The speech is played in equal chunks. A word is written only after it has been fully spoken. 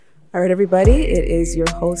All right, everybody, it is your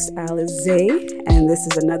host, Alice Zay, and this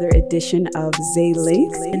is another edition of Zay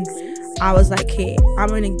Links. And I was like, hey, I'm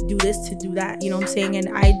going to do this to do that, you know what I'm saying? And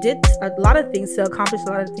I did a lot of things to accomplish a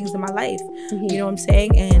lot of things in my life, you know what I'm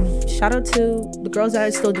saying? And shout out to the girls that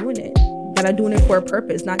are still doing it, that are doing it for a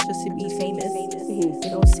purpose, not just to be famous, you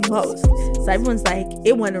know, supposed. So everyone's like,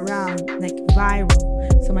 it went around, like,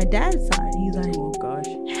 viral. So my dad saw it, he's like, Oh, gosh.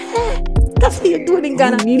 hey, that's what you're doing in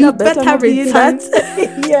Ghana. Nina You better better not be in return. that.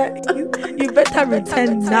 Yeah, you better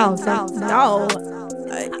return now. So, no,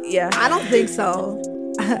 Yeah. I don't think so.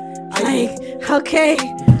 Like, okay,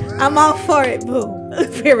 I'm all for it, boo.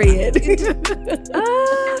 Period.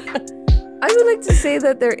 I would like to say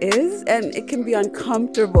that there is, and it can be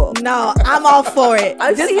uncomfortable. No, I'm all for it.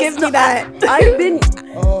 Just give me that. I've been...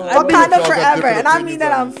 Wakanda forever, and I mean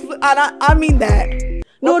that. I mean that.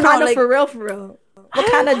 No, Wakanda like- for real. What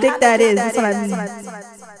kind of dick that is? That's what I mean.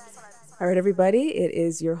 All right, everybody, it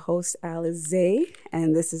is your host, Alice Zay,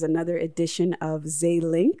 and this is another edition of Zay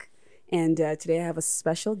Link. And today I have a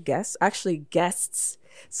special guest, actually guests,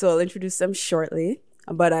 so I'll introduce them shortly.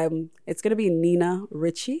 But it's going to be Nina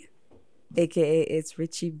Richie, a.k.a. It's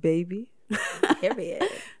Richie Baby. Period.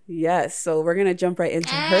 Yes, so we're going to jump right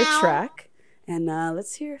into her track, and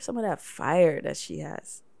let's hear some of that fire that she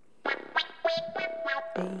has.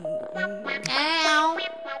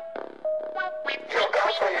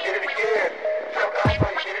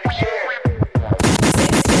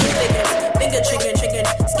 Finger trigger,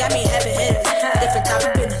 scam me heavy hitters, different type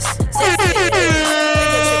of business.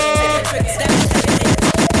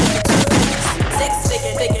 Six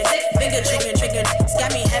figure trigger,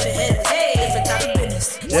 scam me heavy hitters, different type of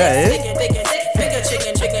business. Yeah, Finger trigger,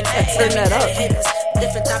 Turn that up.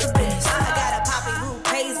 different type of business. I got a poppy who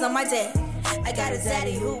pays on my dad. I got a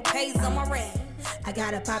zaddy who pays on my rent. I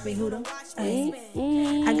got a poppy who don't.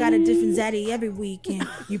 I got a different zaddy every weekend.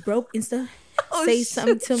 You broke Insta? Say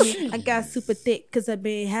something to me. I got super thick because I've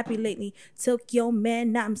been happy lately. Took your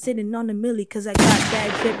man, now I'm sitting on the milli because I got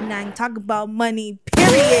that drip and I ain't talk about money,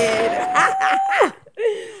 period.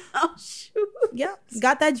 Oh, shoot. Yep,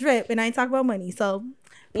 got that drip and I ain't talk about money. So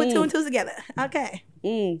put two and two together. Okay.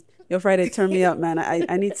 Yo, Friday, turn me up, man.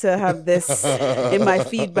 I need to have this in my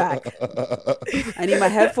feedback. I need my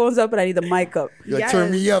headphones up and I need the mic up. Yo, Yes. turn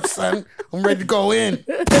me up, son. I'm ready to go in.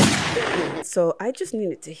 So I just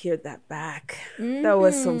needed to hear that back. That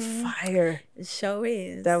was some fire. It sure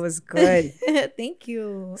is. That was good. Thank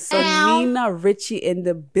you. So Nina Richie in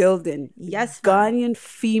the building. Yes, Ghanaian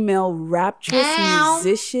female raptress,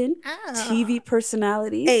 musician, Ow. TV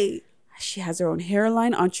personality. Hey. She has her own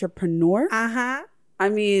hairline, entrepreneur. Uh-huh. I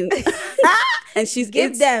mean, and she's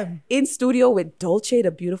Give them. in studio with Dolce, the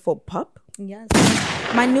beautiful pup. Yes.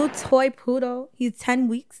 My new toy poodle. He's 10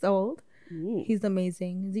 weeks old. He's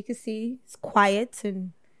amazing. As you can see, he's quiet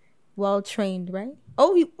and well trained, right?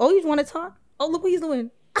 You want to talk? Oh, look what he's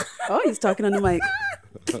doing. Oh, he's talking on the mic.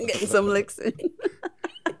 Getting some licks in.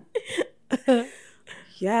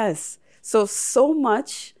 Yes. So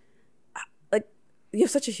much. Like, you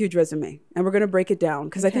have such a huge resume. And we're going to break it down.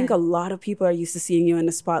 Because I think a lot of people are used to seeing you in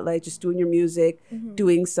the spotlight, just doing your music,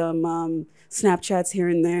 doing some Snapchats here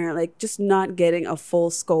and there. Like, just not getting a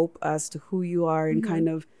full scope as to who you are and kind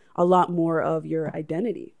of a lot more of your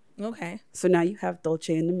identity. Okay. So now you have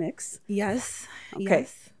Dolce in the mix. Yes. Okay.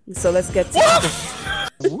 Yes. So let's get to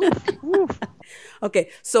Okay,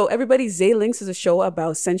 so everybody, Zay Links is a show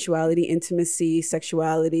about sensuality, intimacy,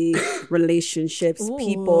 sexuality, relationships,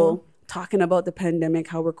 people, talking about the pandemic,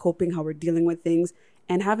 how we're coping, how we're dealing with things,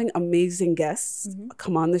 and having amazing guests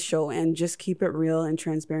come on the show and just keep it real and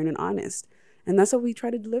transparent and honest. And that's what we try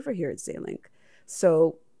to deliver here at Zay Link.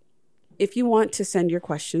 So if you want to send your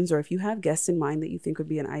questions or if you have guests in mind that you think would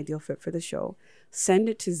be an ideal fit for the show, send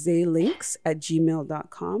it to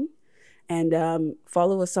zaylinks@gmail.com. And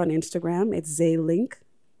follow us on Instagram. It's Zaylink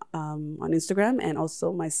on Instagram. And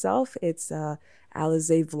also myself, it's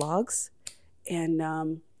Alizé Vlogs. And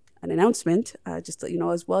an announcement, just to let you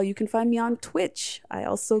know as well, you can find me on Twitch. I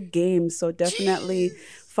also game, so definitely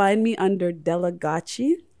find me under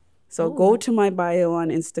Delagachi. So go to my bio on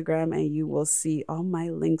Instagram and you will see all my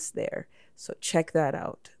links there. So check that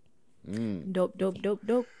out. Dope.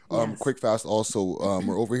 Yes. Quick fast also,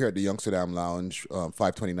 we're over here at the Youngsterdam Lounge,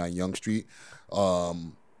 529 Young Street.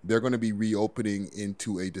 They're going to be reopening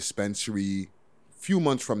into a dispensary few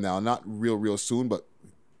months from now. Not real soon, but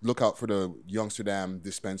look out for the Youngsterdam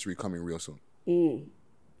dispensary coming real soon.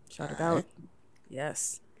 Shout it out.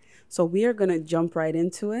 Yes. So we are going to jump right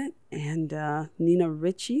into it. And Nina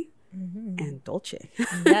Richie and Dolce.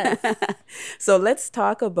 Yes. So let's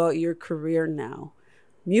talk about your career now.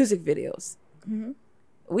 Music videos.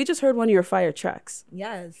 we just heard one of your fire tracks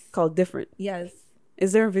Yes. called Different. Yes.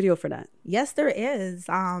 Is there a video for that? Yes, there is.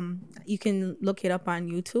 You can look it up on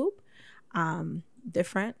YouTube.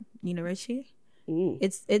 Different, Nina Richie.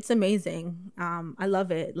 It's amazing. I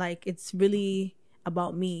love it. Like, it's really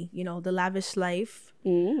about me, you know, the lavish life.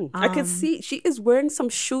 I can see she is wearing some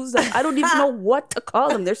shoes that I don't even know what to call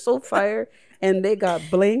them. They're so fire, and they got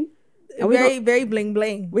bling. And Very bling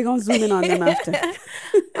bling. We're gonna zoom in on them after.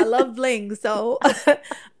 I love bling. So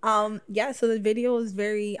yeah, so the video is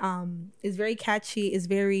very catchy, is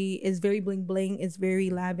very bling bling, it's very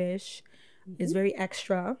lavish, it's very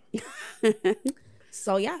extra.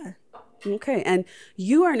 So yeah. Okay, and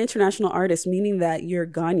you are an international artist, meaning that you're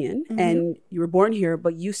Ghanaian and you were born here,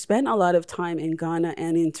 but you spent a lot of time in Ghana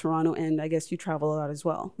and in Toronto, and I guess you travel a lot as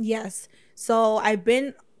well. Yes. So I've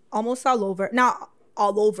been almost all over. Not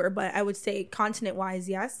all over, but I would say continent wise,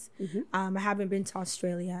 yes. I haven't been to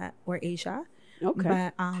Australia or Asia. Okay.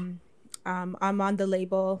 But I'm on the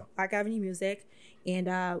label Black Avenue Music,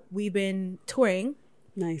 and we've been touring.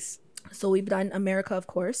 Nice. So we've done America, of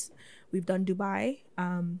course. We've done Dubai.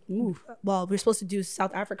 Well, we're supposed to do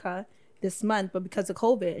South Africa this month, but because of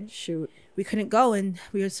COVID, we couldn't go, and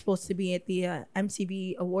we were supposed to be at the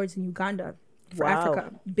MTV Awards in Uganda for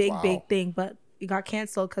Africa. Big thing, but it got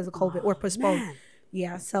canceled because of COVID or postponed. Man.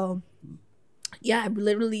 Yeah, so yeah, I've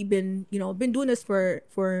literally been doing this for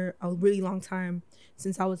a really long time,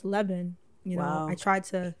 since I was 11. You know, I tried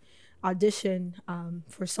to audition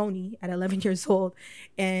for Sony at 11 years old,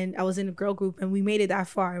 and I was in a girl group, and we made it that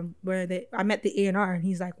far where I met the A&R, and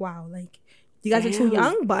he's like, wow, like, you guys are too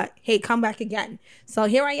young, but hey, come back again. So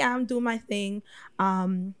here I am doing my thing.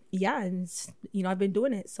 Yeah, and I've been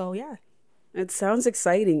doing it, so yeah. It sounds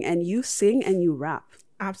exciting. And you sing and you rap.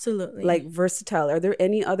 Absolutely. Like, versatile. Are there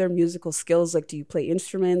any other musical skills? Like, do you play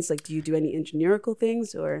instruments? Like, do you do any engineerical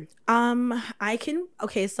things, or? I can.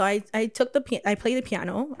 Okay, so I play the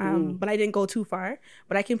piano, but I didn't go too far.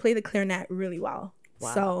 But I can play the clarinet really well.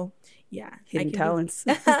 Wow. So yeah, hidden talents.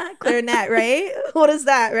 Clarinet, right? What is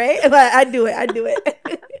that, right? But I do it. I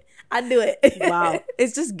do it. Wow.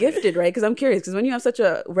 It's just gifted, right? Because I'm curious, because when you have such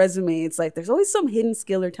a resume, it's like there's always some hidden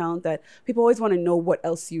skill or talent that people always want to know what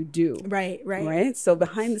else you do. Right. So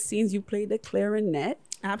behind the scenes, you play the clarinet.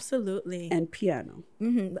 Absolutely. And piano.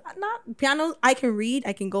 Not piano. I can read.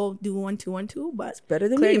 I can go do 1 2 1 2. But it's better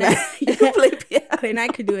than clarinet. Me, man. You can play piano. Clarinet,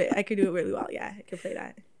 I could do it. I could do it really well. Yeah, I can play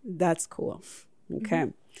that. That's cool. Okay.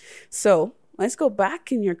 So let's go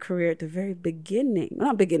back in your career at the very beginning. Well,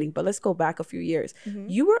 not beginning, but let's go back a few years.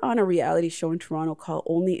 You were on a reality show in Toronto called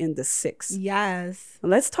Only in the Six. Yes.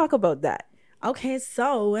 Let's talk about that. Okay,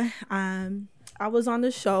 so I was on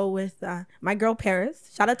the show with my girl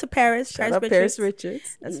Paris. Shout out to Paris. Paris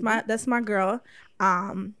Richards. That's my girl.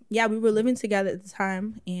 Yeah, we were living together at the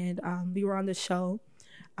time, and we were on the show.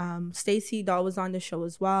 Stacey Dahl was on the show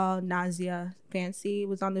as well. Nazia Fancy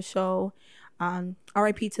was on the show.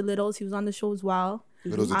 R.I.P. to Littles, he was on the show as well.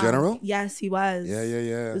 Littles a general? Yes, he was. Yeah.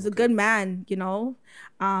 He was a good man,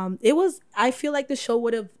 I feel like the show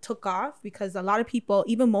would have took off because a lot of people,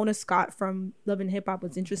 even Mona Scott from Love and Hip Hop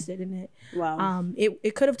was interested in it. Wow.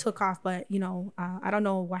 It could have took off, but I don't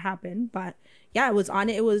know what happened, but yeah, it was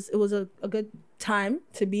on it. It was a good time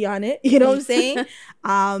to be on it. You know what I'm saying?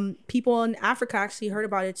 People in Africa actually heard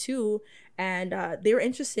about it too, and they were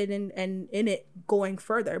interested in it going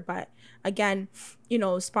further. But again,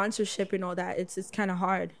 sponsorship and all that, it's kind of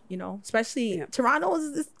hard, especially Toronto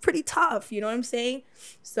is pretty tough. You know what I'm saying?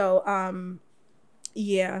 So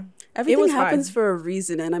yeah, everything happens for a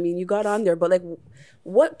reason. And I mean, you got on there, but like,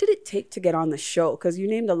 what did it take to get on the show? Because you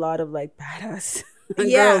named a lot of like badass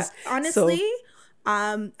girls. Honestly.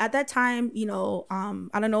 At that time,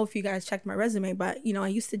 I don't know if you guys checked my resume, but I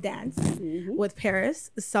used to dance with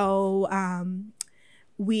Paris. So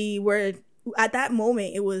we were, at that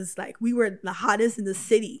moment, it was like we were the hottest in the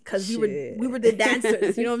city because we were the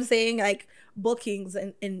dancers. You know what I'm saying? Like bookings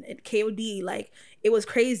and KOD, like it was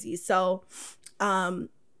crazy. So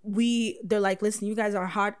they're like, listen, you guys are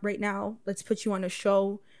hot right now. Let's put you on a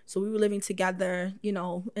show. So we were living together,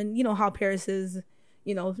 and how Paris is,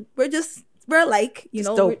 we're alike,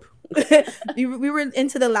 dope. We were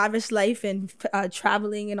into the lavish life and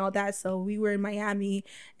traveling and all that. So we were in Miami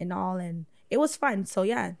and all, and it was fun. So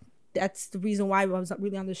yeah, that's the reason why I was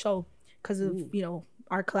really on the show, because of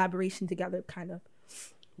our collaboration together, kind of.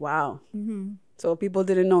 Wow. So people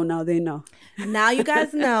didn't know, now they know. Now you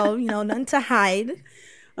guys know, nothing to hide.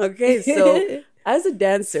 Okay, so as a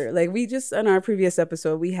dancer, like we just on our previous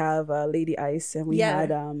episode, we have Lady Ice, and we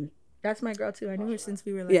had that's my girl too. I knew her since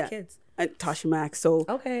we were like kids. And Tasha Mack. So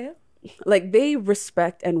okay, like they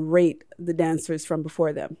respect and rate the dancers from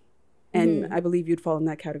before them. And I believe you'd fall in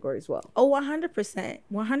that category as well. Oh, 100%.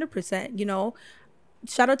 100%. You know,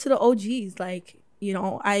 shout out to the OGs. Like, you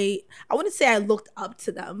know, I wouldn't say I looked up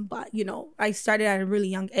to them, but, you know, I started at a really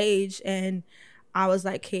young age and I was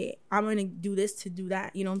like, hey, I'm going to do this to do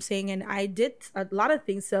that. You know what I'm saying? And I did a lot of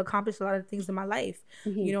things to accomplish a lot of things in my life.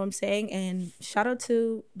 You know what I'm saying? And shout out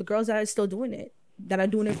to the girls that are still doing it, that are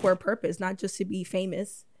doing it for a purpose, not just to be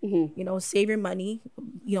famous. You know, save your money,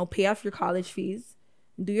 you know, pay off your college fees,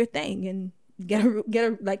 do your thing and get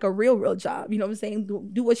a like a real job. You know what I'm saying?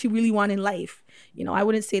 Do what you really want in life. You know, I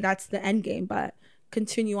wouldn't say that's the end game, but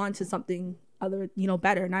continue on to something other, you know,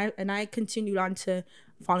 better. And I continued on to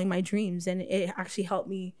following my dreams, and it actually helped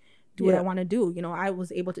me do what I want to do. You know, I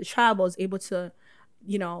was able to travel, I was able to,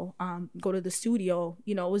 you know, go to the studio.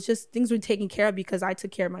 You know, it was just things were taken care of because I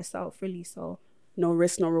took care of myself, really. So no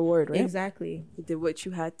risk, no reward, right? Exactly. You did what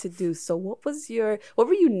you had to do. So what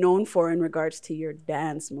were you known for in regards to your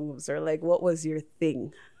dance moves, or like what was your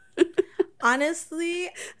thing? Honestly,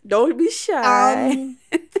 don't be shy.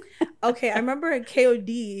 Okay, I remember at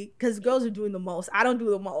KOD, because girls are doing the most. I don't do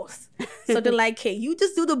the most. So they're like, hey, you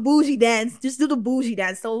just do the bougie dance. Just do the bougie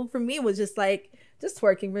dance. So for me, it was just like, just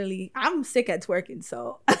twerking, really. I'm sick at twerking,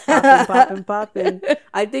 so. Popping.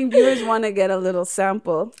 I think viewers want to get a little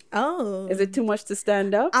sample. Oh. Is it too much to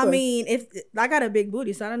stand up? I mean, if I got a big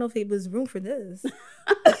booty, so I don't know if it was room for this.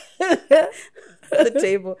 The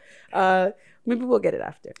table. Maybe we'll get it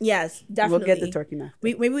after. Yes, definitely. We'll get the twerking after.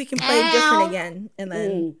 Maybe we can play it different again, and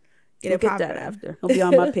then get that after. It'll be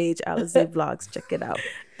on my page, Alizé Vlogs. Check it out.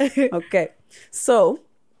 Okay, so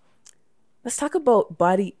let's talk about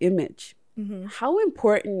body image. How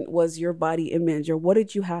important was your body image, or what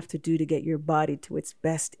did you have to do to get your body to its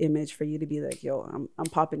best image for you to be like, yo, I'm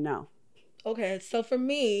popping now? Okay, so for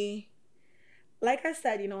me, like I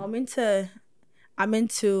said, you know, I'm into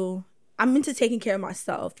taking care of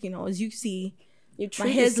myself. You know, as you see, my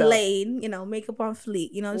hair's laid, you know, makeup on fleek,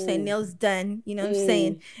 you know what I'm saying, nails done, you know what I'm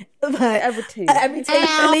saying, but everything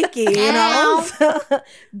fleeky, you know,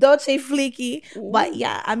 Dolce fleeky. But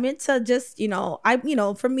yeah, I'm into just, you know,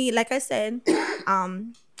 for me, like I said,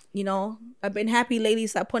 you know, I've been happy lately,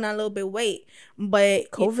 so I put on a little bit of weight,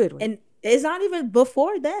 but COVID, and it's not even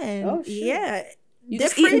before then. Oh, shit. Yeah. You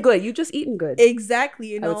just eating good. Exactly,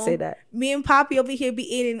 you know. I would say that. Me and Poppy over here be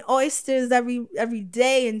eating oysters every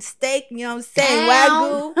day and steak, you know what I'm saying?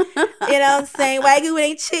 Wagyu, you know what I'm saying? Wagyu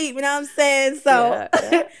ain't cheap, you know what I'm saying? So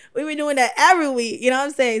we been doing that every week, you know what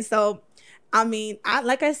I'm saying? So, I mean,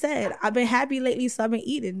 like I said, I've been happy lately, so I've been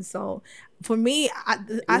eating. So for me, I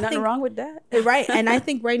think nothing wrong with that, right? And I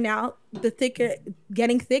think right now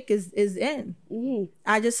getting thick is in.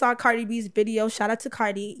 I just saw Cardi B's video. Shout out to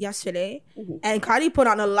Cardi yesterday, and Cardi put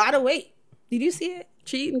on a lot of weight. Did you see it?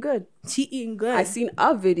 She eating good. I seen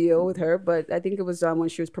a video with her, but I think it was when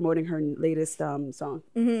she was promoting her latest song.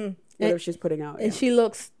 Whatever she's putting out, and she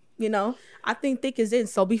looks. You know, I think thick is in.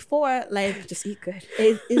 So before, like, just eat good.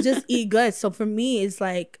 It's just eat good. So for me, it's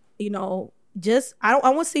like, you know, just I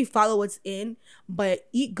won't say follow what's in, but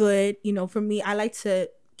eat good. You know, for me, I like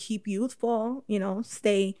to keep youthful. You know,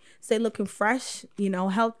 stay looking fresh. You know,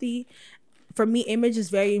 healthy. For me, image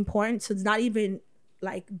is very important. So it's not even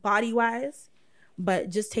like body wise,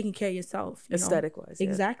 but just taking care of yourself. Aesthetic wise,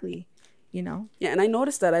 exactly. You know, yeah, and I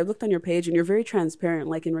noticed that I looked on your page and you're very transparent,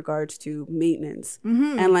 like in regards to maintenance,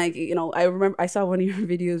 and like, you know, I remember I saw one of your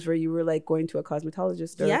videos where you were like going to a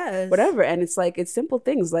cosmetologist or whatever, and it's like, it's simple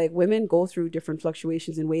things, like women go through different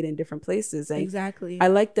fluctuations in weight in different places, and exactly. I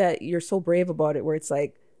like that you're so brave about it, where it's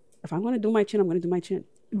like, if I'm gonna do my chin, I'm gonna do my chin,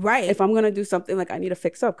 right? If I'm gonna do something, like I need to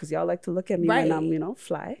fix up, because y'all like to look at me when I'm, you know,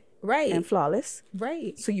 fly, right, and flawless,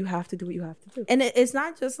 right. So you have to do what you have to do, and it's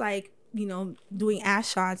not just like, you know, doing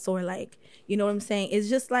ass shots or like, you know what I'm saying? It's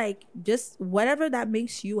just like, just whatever that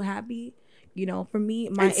makes you happy. You know, for me,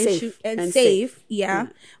 my issue and safe. Yeah.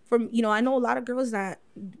 From, you know, I know a lot of girls that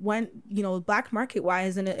went, you know, black market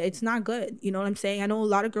wise, and it's not good. You know what I'm saying? I know a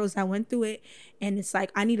lot of girls that went through it, and it's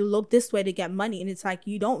like, I need to look this way to get money. And it's like,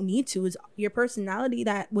 you don't need to. It's your personality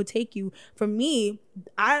that would take you. For me,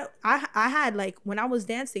 I had, like, when I was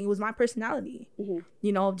dancing, it was my personality.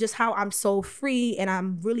 You know, just how I'm so free and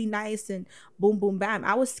I'm really nice and boom, boom, bam.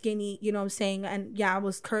 I was skinny, you know what I'm saying? And yeah, I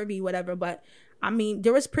was curvy, whatever. But I mean,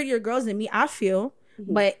 there was prettier girls than me, I feel,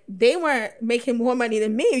 but they weren't making more money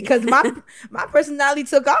than me because my personality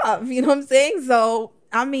took off. You know what I'm saying? So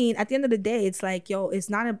I mean, at the end of the day, it's like, yo, it's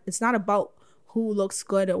not about who looks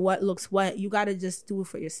good or what looks what. You gotta just do it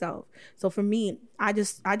for yourself. So for me, I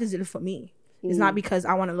just did it for me. It's not because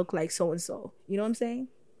I want to look like so and so. You know what I'm saying?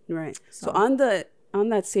 Right. So on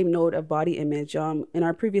that same note of body image, in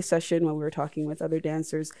our previous session when we were talking with other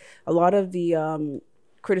dancers, a lot of the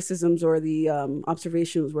criticisms or the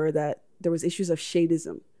observations were that there was issues of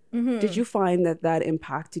shadism. Did you find that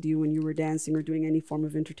impacted you when you were dancing or doing any form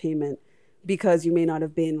of entertainment because you may not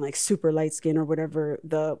have been like super light skin or whatever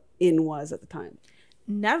the in was at the time?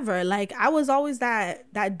 Never. Like, I was always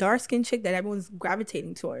that dark skinned chick that everyone's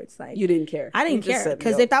gravitating towards. Like, You didn't care. I didn't You just care said,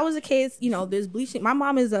 because "Yo." if that was the case, there's bleaching. My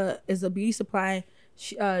mom is a beauty supply.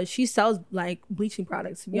 She sells like bleaching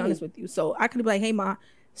products. To be honest with you, so I could be like, hey ma,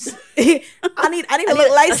 I need to look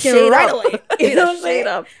light skin right away. You know what I'm saying?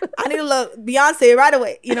 I need to look Beyonce right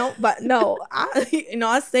away. But no,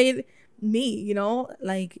 I say me.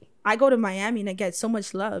 Like I go to Miami and I get so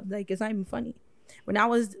much love. Like it's not even funny. When I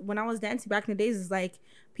was dancing back in the days, it's like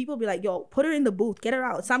people be like, yo, put her in the booth, get her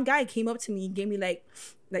out. Some guy came up to me and gave me like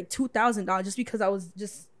 $2,000 just because I was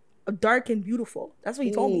just dark and beautiful. That's what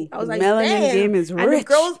he told me. I was like, melanin damn. game is And the rich.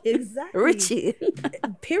 girls, exactly. Richie.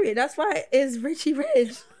 Period. That's why it's Richie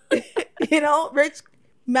Rich. Rich,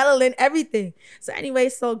 melanin, everything. So anyway,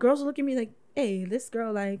 so girls will look at me like, hey, this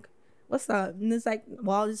girl, like, what's up? And it's like,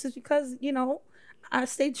 well, this is because, I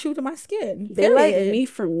stayed true to my skin. They like Period. me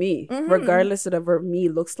for me, regardless of whatever me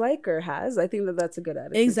looks like or has. I think that's a good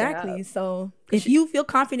attitude. to Exactly. have. So if you feel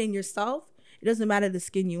confident in yourself, it doesn't matter the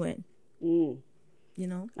skin you in.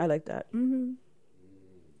 I like that.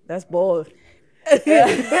 That's bold. Is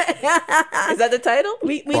that the title?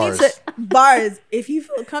 We Bars. need to bars. If you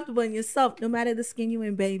feel comfortable in yourself, no matter the skin you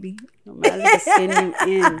in, baby. No matter the skin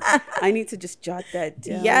you in. I need to just jot that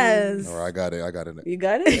down. Yes. All right, I got it. You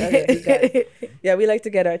got it? Okay, you got it. Yeah, we like to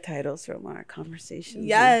get our titles from our conversations.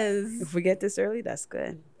 Yes. If we get this early, that's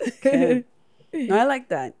good. Okay. No, I like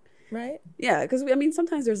that. Right? Yeah, because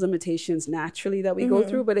sometimes there's limitations naturally that we go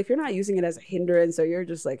through, but if you're not using it as a hindrance or you're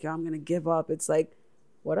just like, yo, I'm going to give up, it's like,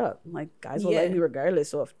 what up? Like, guys will like me regardless.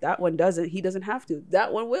 So if that one doesn't, he doesn't have to.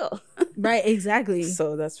 That one will. Right, exactly.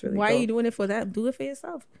 So that's really Why dope. are you doing it for that? Do it for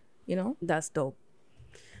yourself. That's dope.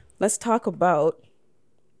 Let's talk about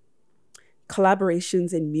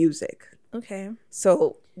collaborations in music. Okay.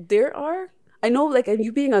 So I know, like, and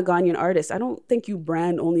you being a Ghanaian artist, I don't think you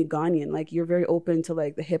brand only Ghanaian. Like, you're very open to,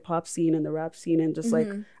 like, the hip-hop scene and the rap scene and just, like,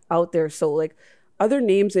 out there. So, like, other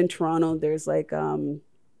names in Toronto, there's, like,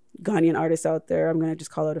 Ghanaian artists out there. I'm going to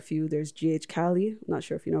just call out a few. There's G.H. Cali. I'm not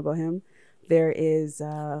sure if you know about him. There is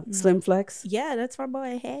Slim Flex. Yeah, that's my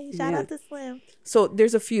boy. Hey, shout out to Slim. So,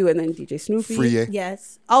 there's a few. And then DJ Snoopy. Free.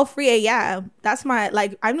 Yes. Oh, Free, yeah. That's my,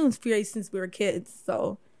 like, I've known Free since we were kids.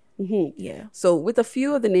 So, yeah. So with a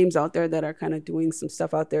few of the names out there that are kind of doing some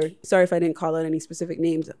stuff out there, sorry if I didn't call out any specific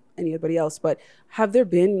names, anybody else, but have there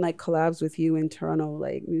been like collabs with you in Toronto,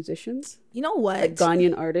 like musicians? You know what? Like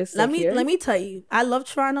Ghanaian artists? Let me tell you, I love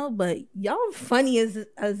Toronto, but y'all funny as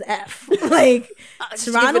F. Like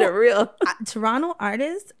Toronto, give it a real. Toronto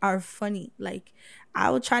artists are funny. Like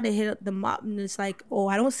I would try to hit them up, and it's like, oh,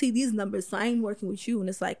 I don't see these numbers, so I ain't working with you. And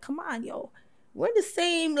it's like, come on, yo, we're the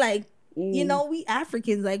same. Like we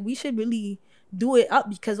Africans, like we should really do it up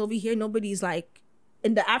because over here nobody's like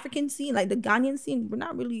in the African scene, like the Ghanaian scene, we're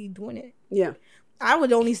not really doing it. Yeah. I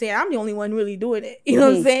would only say I'm the only one really doing it. You know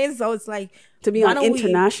what I'm saying? So it's like to be on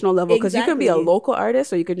international level, because you can be a Exactly. local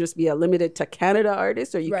artist, or you could just be a limited to Canada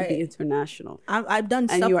artist, or you could be Right. international. I've done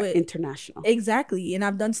And stuff you are with international. exactly, and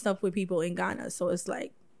I've done stuff with people in Ghana. So it's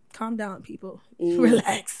like, calm down, people,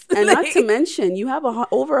 relax, And not Like- to mention, you have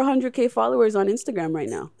over 100K followers on Instagram right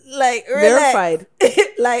now. like relax. Verified.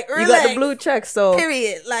 Like You relax. got the blue check, so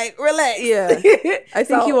Period. Like relax. yeah. I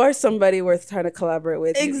think So- you are somebody worth trying to collaborate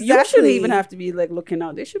with. You shouldn't Exactly. even have to be like looking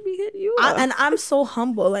out. They should be hitting you up. And I'm so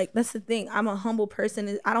humble. Like that's the thing. I'm a humble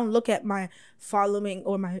person. I don't look at my following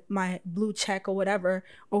or my blue check or whatever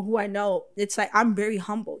or who I know. It's like I'm very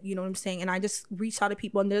humble. You know what I'm saying? And I just reach out to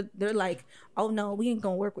people and they're like, oh no, we ain't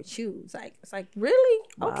gonna work with you. It's like really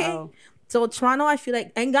okay. Wow. So Toronto, I feel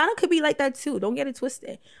like, and Ghana could be like that too. Don't get it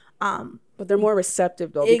twisted. But they're more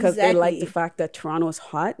receptive though, because they like the Exactly. fact that Toronto is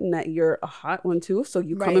hot and that you're a hot one too. So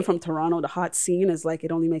you coming Right. from Toronto, the hot scene is like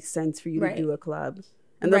it only makes sense for you Right. to do a collab.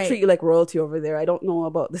 And they'll Right. treat you like royalty over there. I don't know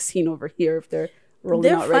about the scene over here if they're rolling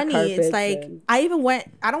They're out red funny. carpets. It's like and- I even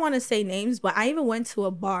went. I don't want to say names, but I even went to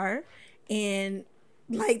a bar and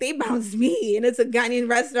like they bounced me, and it's a Ghanaian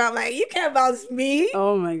restaurant. I'm like, you can't bounce me.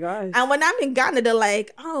 oh my gosh. And when I'm in Ghana, they're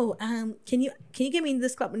like, oh, can you give me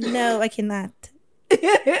this cup? No, I cannot.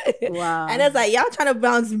 Wow. And it's like y'all trying to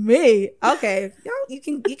bounce me. Okay, y'all, you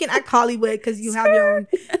can act Hollywood because you have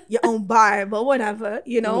your own bar, but whatever,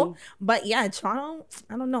 you know. But yeah, Toronto,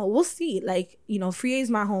 I don't know. We'll see. Like Free is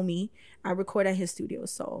my homie. I record at his studio,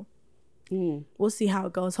 so we'll see how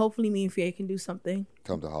it goes. Hopefully, me and Free can do something.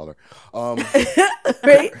 Tell him to holler.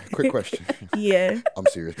 Right? Quick question. Yeah. I'm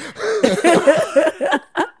serious.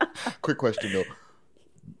 Quick question though.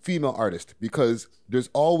 female artist, because there's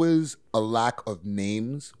always a lack of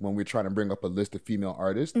names when we're trying to bring up a list of female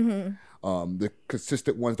artists. The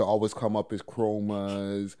consistent ones that always come up is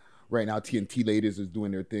Chromas. Right now, TNT Ladies is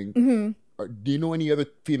doing their thing. Do you know any other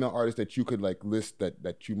female artists that you could like list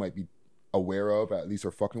that you might be aware of, at least,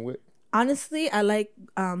 or fucking with? Honestly, I like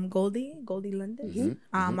Goldie London.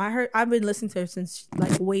 I've been listening to her since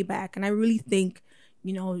like way back, and I really think,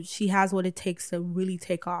 you know, she has what it takes to really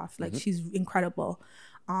take off. Like she's incredible.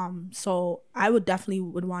 So I would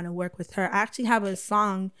want to work with her. I actually have a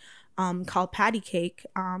song called Patty Cake,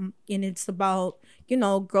 and it's about, you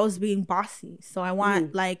know, girls being bossy. So I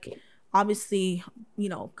want like, obviously, you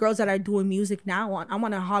know, girls that are doing music now, I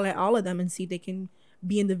want to holler at all of them and see if they can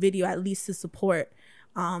be in the video, at least to support,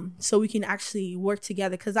 so we can actually work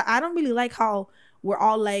together. Because I don't really like how we're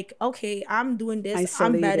all like, okay, I'm doing this,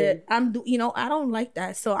 isolated. I'm better, you know, I don't like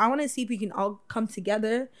that. So I want to see if we can all come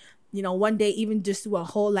together, you know, one day, even just do a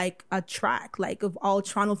whole like a track like of all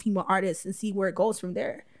Toronto female artists and see where it goes from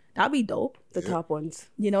there. That'd be dope. The top ones.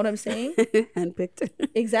 You know what I'm saying? Handpicked.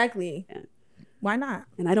 Exactly. Yeah. Why not?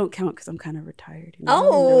 And I don't count because I'm kind of retired. You know?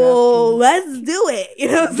 Oh, let's do it. You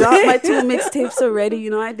know what I'm Dropped saying? my 2 mixtapes already. You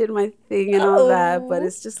know, I did my thing and all that. But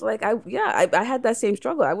it's just like, I had that same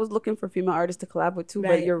struggle. I was looking for female artists to collab with too. But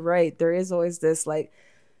Right. you're right. There is always this like,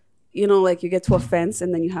 you know, like you get to a fence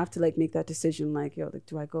and then you have to like make that decision. Like, yo, like,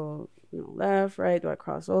 do I go, you know, left, right? Do I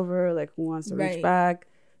cross over? Like, who wants to reach Right. back?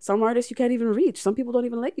 Some artists you can't even reach. Some people don't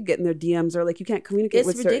even like you getting their DMs, or like you can't communicate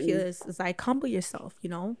with It's certain. ridiculous. It's like, humble yourself, you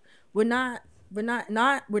know? We're not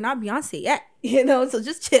Beyonce yet, you know? So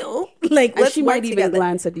just chill. Like, And let's she work might even together.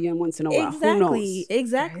 glance a DM once in a while. Who knows?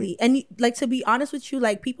 Exactly. And like, to be honest with you,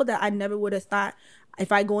 like people that I never would have thought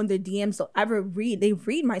if I go in their DMs they'll ever read, they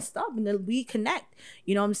read my stuff and then we connect.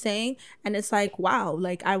 You know what I'm saying? And it's like, wow,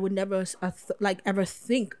 like I would never ever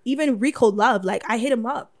think. Even Rico Love, like I hit him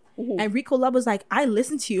up. And Rico Love was like, I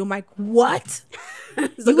listen to you. I'm like, what?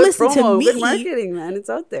 It's You a good listen to promo, me? good marketing, man. It's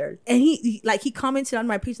out there. And he commented on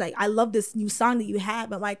my page like, I love this new song that you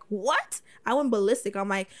have. I'm like, what? I went ballistic. I'm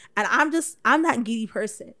like, and I'm that giddy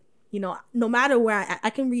person. You know, no matter where I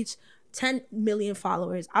can reach 10 million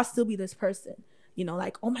followers, I'll still be this person. You know,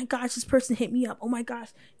 like, oh my gosh, this person hit me up. Oh my gosh.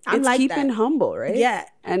 It's like keeping that. humble, right? Yeah.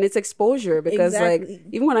 And it's exposure because Exactly. like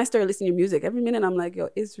even when I started listening to your music, every minute I'm like, yo,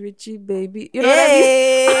 it's Richie, baby. You know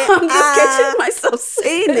Hey, what I mean? I'm just catching myself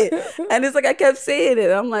saying it. And it's like I kept saying it.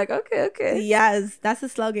 I'm like, okay. Yes, that's a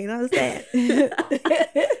slogan. I understand.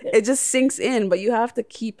 It just sinks in, but you have to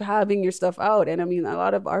keep having your stuff out. And I mean, a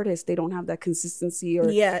lot of artists, they don't have that consistency or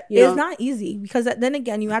Yeah, you know, it's not easy because then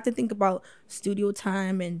again, you have to think about studio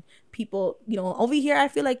time and people, you know, over here, I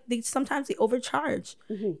feel like sometimes they overcharge.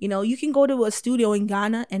 You know, you can go to a studio in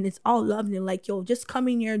Ghana and it's all love and they're like, yo, just come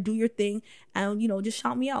in here, do your thing and, you know, just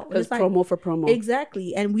shout me out. And it's like, promo for promo.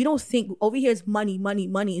 exactly. And we don't think over here it's money.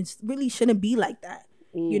 It really shouldn't be like that.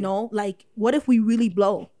 You know, like what if we really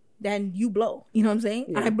blow? Then you blow. You know what I'm saying?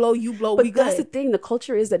 Yeah. I blow, you blow, But we that's good. the thing. The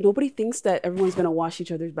culture is that nobody thinks that everyone's gonna wash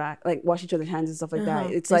each other's back, like wash each other's hands and stuff like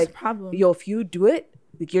that. It's There's like, a problem. yo, if you do it,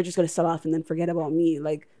 like you're just gonna sell off and then forget about me.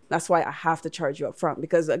 Like that's why I have to charge you up front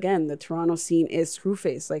because again, the Toronto scene is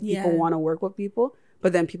screwface. Like people Yeah. want to work with people,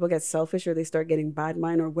 but then people get selfish or they start getting bad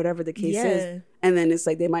mind or whatever the case Yeah. is, and then it's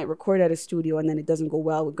like they might record at a studio and then it doesn't go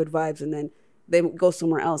well with good vibes, and then they go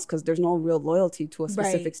somewhere else because there's no real loyalty to a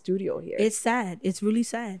specific Right. studio here. It's sad. It's really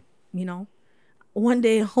sad. You know,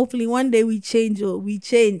 hopefully one day we change. We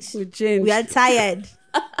change. change. We are tired.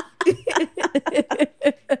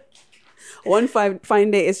 One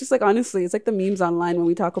fine day. It's just like, honestly, it's like the memes online when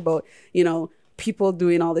we talk about, you know, people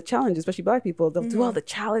doing all the challenges, especially Black people. They'll do all the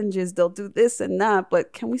challenges. They'll do this and that.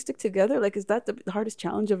 But can we stick together? Like, is that the hardest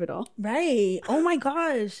challenge of it all? Right. Oh my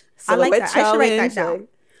gosh. I like that. Silhouette I should write that challenge, down. like-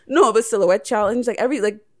 no, but silhouette challenge. Like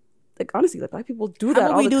honestly, like Black people do that How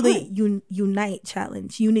about all we the do time. the unite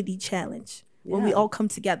challenge, unity challenge, when we Yeah. all come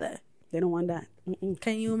together? They don't want that.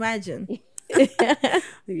 Can you imagine?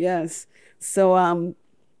 Yes. So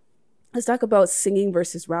let's talk about singing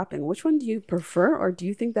versus rapping. Which one do you prefer, or do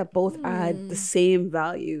you think that both add the same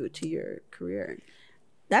value to your career?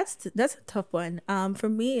 That's a tough one. For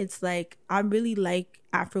me, it's like I really like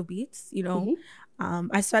Afro beats. You know,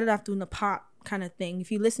 I started off doing the pop kind of thing.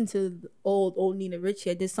 If you listen to the old Nina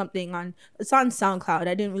Richie, I did something on SoundCloud.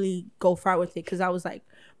 I didn't really go far with it because I was like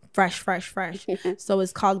fresh. So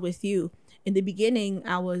it's called With You. In the beginning,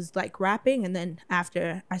 I was like rapping, and then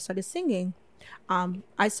after I started singing.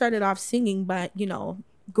 I started off singing, but you know,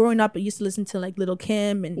 growing up, I used to listen to like Little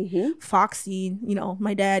Kim and Foxy. You know,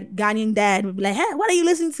 my dad, Ghanaian dad, would be like, "Hey, what are you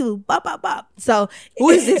listening to?" Bop bop bop. So Who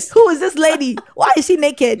is this? Who is this lady? Why is she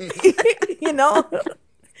naked? You know.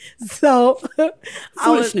 So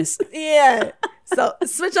Foolishness. Yeah. So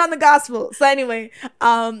switch on the gospel. So anyway,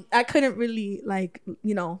 I couldn't really like,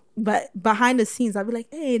 but behind the scenes, I'd be like,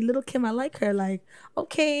 hey, Little Kim, I like her. Like,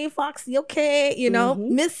 okay, Foxy, okay,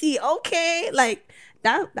 Missy, okay. Like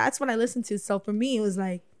that's what I listened to. So for me, it was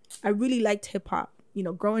like, I really liked hip hop.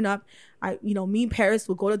 Growing up, me and Paris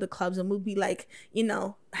would go to the clubs and we'd be like,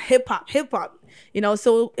 hip hop.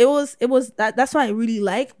 So it was that's what I really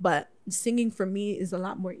like. But singing for me is a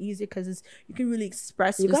lot more easier because you can really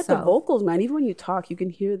express yourself. You got the vocals, man. Even when you talk, you can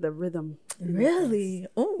hear the rhythm. Really?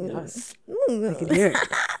 Oh, yes. I can hear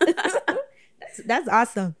it. That's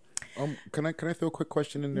awesome. Can I throw a quick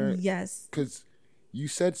question in there? Yes. Because you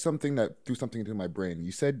said something that threw something into my brain.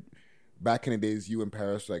 You said back in the days, you and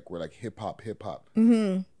Paris were like hip hop.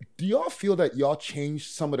 Mm-hmm. Do y'all feel that y'all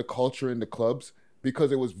changed some of the culture in the clubs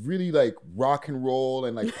because it was really like rock and roll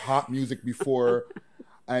and like pop music before,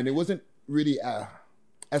 and it wasn't really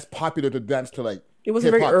as popular to dance to like. It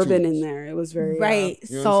wasn't very urban in there. It was very right.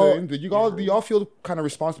 You know what I'm saying? Do y'all feel kind of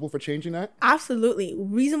responsible for changing that? Absolutely.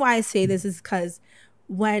 Reason why I say this is because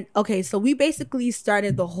so we basically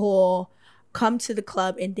started the whole come to the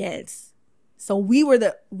club and dance. So we were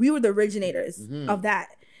the originators of that.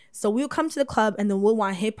 So we'll come to the club and then we'll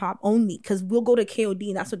want hip hop only because we'll go to KOD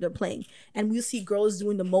and that's what they're playing, and we'll see girls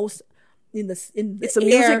doing the most in the it's the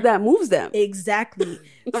music that moves them. Exactly.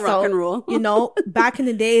 Rock and roll. Back in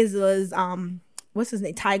the days it was what's his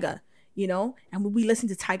name, Tyga. And when we listen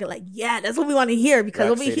to Tyga, like, yeah, that's what we want to hear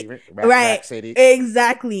because Rack City.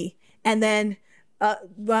 Exactly. And then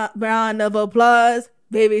round of applause.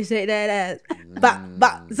 Baby, shake that ass.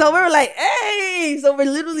 So we were like, hey. So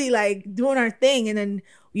we're literally like doing our thing. And then,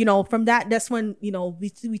 from that's when,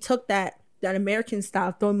 we took that American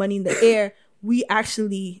style, throwing money in the air. We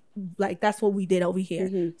actually, like, that's what we did over here.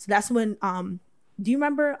 Mm-hmm. So that's when, do you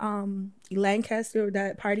remember Lancaster,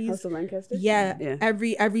 that parties? House of Lancaster? Yeah.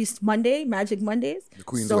 Every Monday, Magic Mondays. The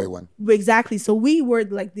Queensway one. Exactly. So we were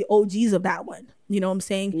like the OGs of that one. You know what I'm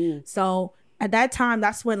saying? Mm. So at that time,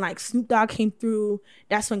 that's when like Snoop Dogg came through.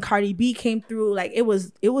 That's when Cardi B came through. Like it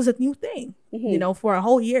was a new thing, for a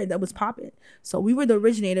whole year that was popping. So we were the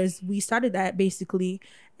originators. We started that basically,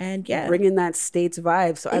 and bringing that States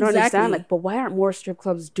vibe. So I don't understand, like, but why aren't more strip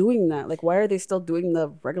clubs doing that? Like, why are they still doing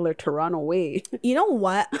the regular Toronto way? You know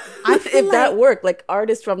what? I feel if that worked, like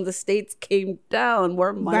artists from the States came down,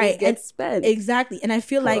 more money gets spent. Exactly, and I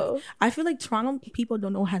feel like Toronto people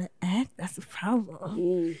don't know how to act. That's the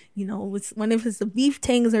problem. When if it's a beef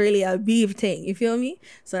thing, it's really a beef thing. You feel me?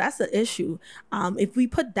 So that's the issue. If we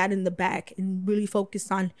put that in the back and really focus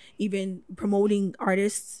on even promoting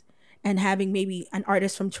artists and having maybe an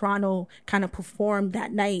artist from Toronto kind of perform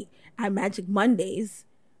that night at Magic Mondays,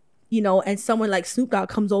 and someone like Snoop Dogg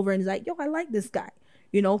comes over and is like, yo, I like this guy.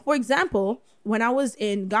 For example, when I was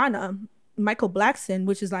in Ghana, Michael Blackson,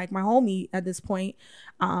 which is like my homie at this point,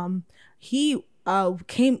 he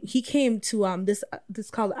came to this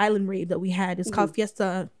called Island Rave that we had. It's called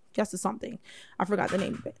Fiesta something. I forgot the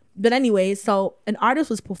name of it. But anyway, so an artist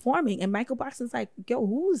was performing and Michael Blackson's like, yo,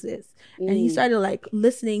 who is this? And he started like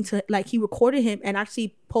listening to, like, he recorded him and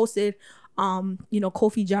actually posted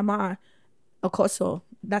Kofi Jamar Okoso.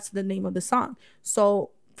 That's the name of the song. So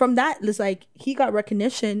from that, it's like he got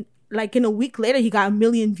recognition. Like in a week later, he got 1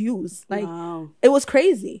 million views. Like It was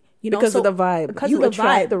crazy. Because of the vibe. Because you of the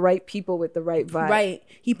attract vibe. the right people with the right vibe. Right.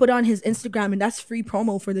 He put on his Instagram, and that's free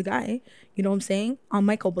promo for the guy. You know what I'm saying? On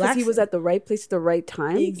Michael Blackson. Because he was at the right place at the right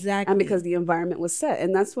time. Exactly. And because the environment was set.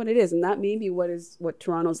 And that's what it is. And that may be what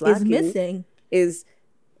Toronto's lacking. Is missing. Is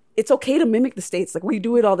it's okay to mimic the States. Like we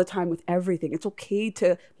do it all the time with everything. It's okay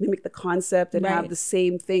to mimic the concept and have the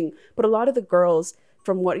same thing. But a lot of the girls,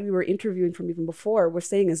 from what we were interviewing from even before, were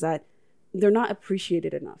saying is that they're not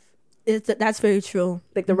appreciated enough. That's very true.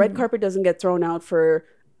 Like the red carpet doesn't get thrown out for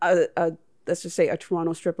a let's just say a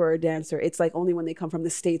Toronto stripper or a dancer. It's like only when they come from the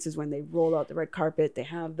States is when they roll out the red carpet. They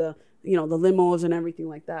have the the limos and everything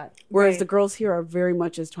like that. Whereas the girls here are very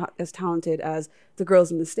much as talented as the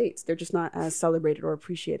girls in the States. They're just not as celebrated or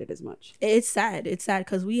appreciated as much. It's sad. It's sad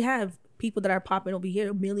because we have people that are popping over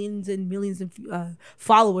here, millions and millions of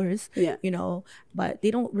followers, but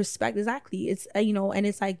they don't respect it's and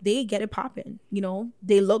it's like they get it popping,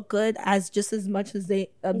 they look good just as much as they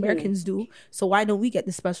Americans do. So why don't we get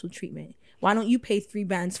the special treatment? Why don't you pay 3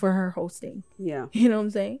 bands for her hosting? Yeah. You know what I'm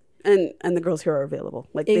saying? And the girls here are available.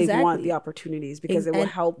 Like they want the opportunities because it will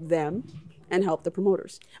help them and help the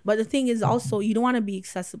promoters. But the thing is also, you don't want to be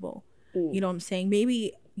accessible. You know what I'm saying?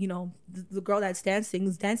 Maybe the girl that's dancing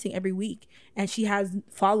is dancing every week and she has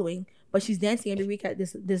following, but she's dancing every week at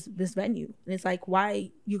this venue. And it's like, why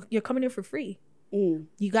you're coming in for free?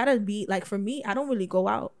 You gotta be like, for me, I don't really go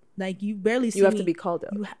out. Like, you barely see You have me. to be called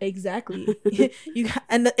out. Exactly.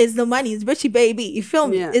 It's the money. It's Richie baby. You feel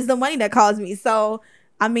me? Yeah. It's the money that calls me. So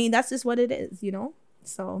I mean, that's just what it is, you know.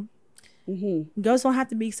 So girls don't have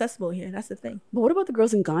to be accessible here. That's the thing. But what about the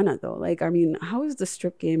girls in Ghana though? Like, I mean, how is the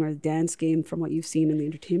strip game or the dance game from what you've seen in the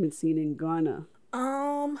entertainment scene in Ghana?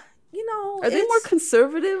 You know, Are they more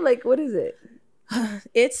conservative? Like, what is it?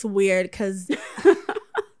 it's weird because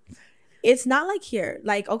it's not like here.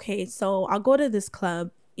 Like, okay, so I'll go to this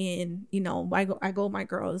club and, you know, I go with my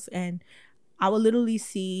girls and I will literally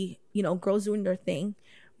see, you know, girls doing their thing,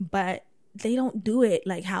 but they don't do it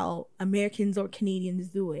like how Americans or Canadians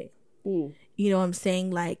do it. You know what I'm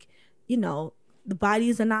saying? Like, you know, the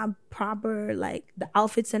bodies are not proper, like the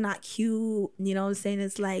outfits are not cute, you know what I'm saying?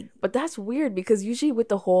 It's like, but that's weird because usually with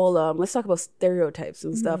the whole let's talk about stereotypes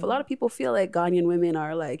and stuff, a lot of people feel like Ghanaian women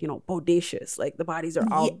are like, you know, bodacious, like the bodies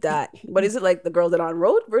are all that. But is it like the girls that are on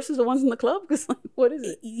road versus the ones in the club? Because like, what is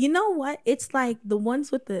it? You know what, it's like the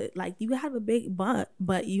ones with the, like, you have a big butt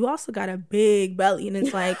but you also got a big belly, and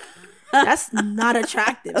it's like that's not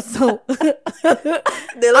attractive. So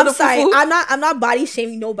I'm sorry, I'm not body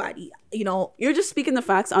shaming nobody, you know. You're just speaking the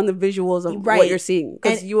facts on the visuals of what you're seeing,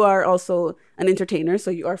 because you are also an entertainer,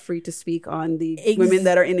 so you are free to speak on the women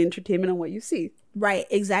that are in entertainment and what you see. Right,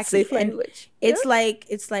 exactly. Safe language. It's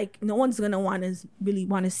like no one's gonna really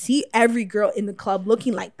want to see every girl in the club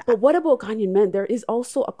looking like that. But what about Ghanaian men? There is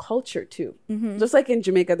also a culture too. Just like in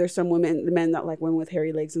Jamaica, there's some men that like women with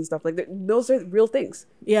hairy legs and stuff. Like, those are real things.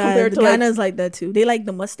 Yeah, compared to Ghana's like that too. They like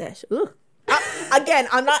the mustache. Again,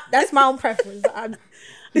 I'm not. That's my own preference.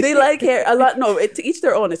 They like hair a lot. No, to each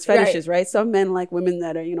their own. It's fetishes, right? Some men like women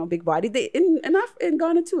that are, you know, big body. They in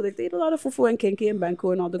Ghana too. Like, they eat a lot of fufu and kenke and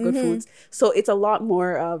banku and all the good foods. So it's a lot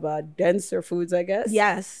more of denser foods, I guess.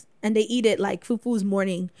 Yes, and they eat it like fufu's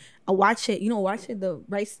morning. I watch it. You know, the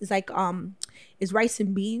rice is like it's rice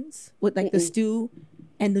and beans with like the stew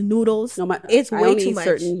and the noodles. No, it's way too much.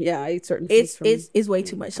 I eat certain foods. It's way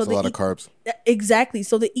too much. So a lot of carbs. Exactly.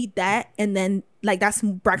 So they eat that, and then like that's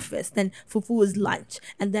breakfast. Then fufu is lunch,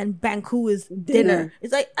 and then banku is dinner.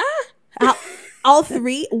 It's like all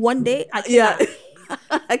three one day. I cannot.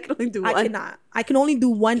 I can only do one. I cannot. I can only do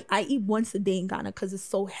one. I eat once a day in Ghana because it's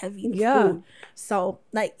so heavy. Food. So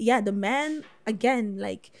like, the men again,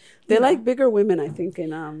 like they like bigger women, I think,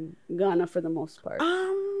 in Ghana for the most part.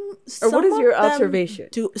 Or what is your observation?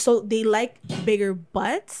 So they like bigger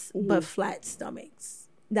butts but flat stomachs.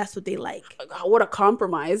 That's what they like. What a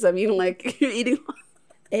compromise. I mean, like, you're eating.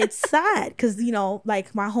 It's sad because, you know,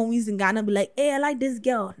 like my homies in Ghana be like, hey, I like this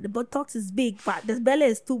girl. The buttocks is big, but this belly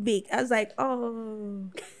is too big. I was like,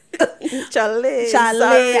 oh. Charlie,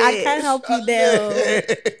 I can't help you there.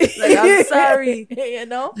 Like, I'm sorry. You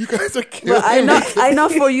know? You guys are killing But I know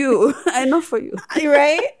for you. I know for you.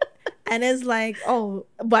 Right? And it's like, oh,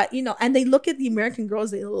 but, you know, and they look at the American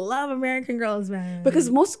girls. They love American girls, man. Because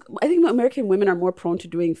I think American women are more prone to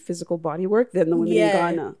doing physical body work than the women in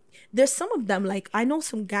Ghana. There's some of them, like, I know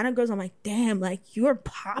some Ghana girls, I'm like, damn, like, you're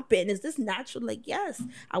popping. Is this natural? Like, yes,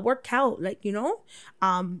 I work out, like, you know?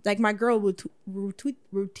 Like, my girl,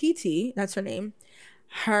 Rutiti, that's her name.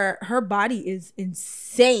 Her body is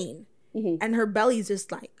insane. And her belly is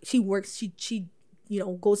just, like, she works, she you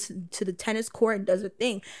know, goes to the tennis court and does her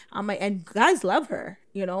thing. I'm like, and guys love her,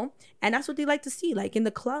 you know? And that's what they like to see, like, in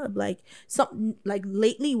the club. Like, something, like,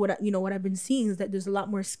 lately, what I've been seeing is that there's a lot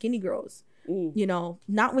more skinny girls. You know,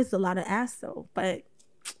 not with a lot of ass though, but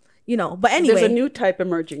you know, but anyway, there's a new type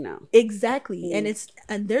emerging now. Exactly.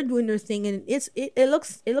 And they're doing their thing, and it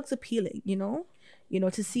looks appealing, you know,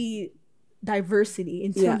 to see diversity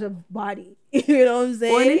in terms of body. You know what I'm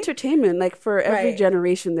saying? Or in entertainment, like, for every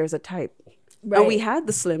generation there's a type. And we had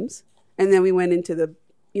the slims, and then we went into the,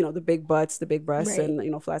 you know, the big butts, the big breasts, and,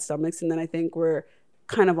 you know, flat stomachs, and then I think we're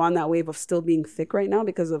kind of on that wave of still being thick right now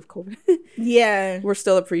because of COVID. We're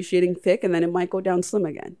still appreciating thick, and then it might go down slim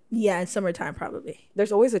again. In summertime probably.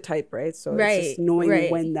 There's always a type, right? So it's just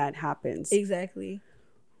knowing when that happens. Exactly.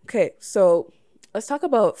 Okay, so let's talk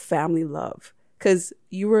about family love, because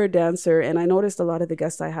you were a dancer, and I noticed a lot of the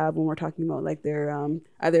guests I have when we're talking about, like, their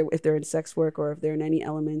either if they're in sex work or if they're in any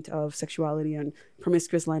element of sexuality and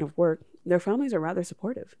promiscuous line of work, their families are rather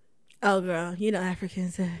supportive. Oh girl, you know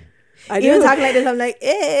Africans. I even do. talking like this, I'm like,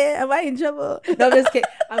 am I in trouble? No, I'm just kidding.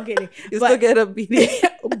 I'm kidding. You still get a beating.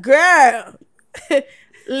 Girl,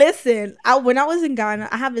 listen, when I was in Ghana,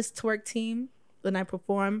 I have this twerk team. When I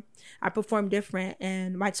perform different,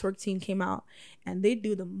 and my twerk team came out, and they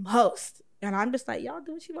do the most. And I'm just like, y'all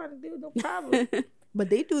do what you want to do, no problem. But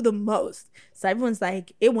they do the most. So everyone's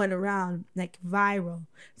like, it went around like viral.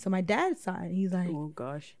 So my dad saw it, and he's like, oh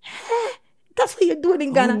gosh. That's what you're doing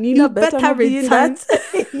in Ghana. Nina You better better not be in return.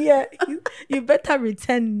 Yeah, you better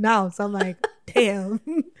return now. So I'm like, damn.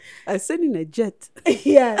 I sent in a jet.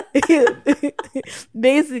 Yeah.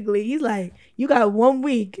 Basically, he's like, you got 1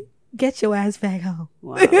 week. Get your ass back home.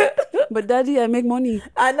 Wow. But daddy, I make money.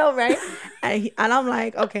 I know, right? And I'm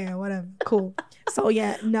like, okay, whatever, cool. So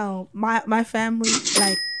yeah, no, my family,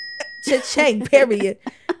 like, cha-ching, period.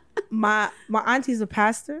 My auntie's a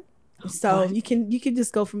pastor, so you can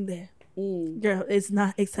just go from there. Girl, it's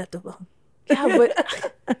not acceptable. Yeah,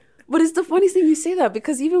 but it's the funniest thing you say that,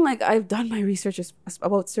 because even like I've done my research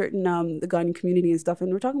about certain the Ghanaian community and stuff,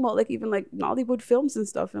 and we're talking about like even like Nollywood films and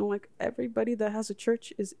stuff, and like everybody that has a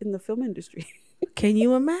church is in the film industry. Can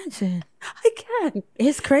you imagine? I can.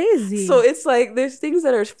 It's crazy. So it's like there's things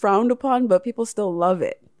that are frowned upon, but people still love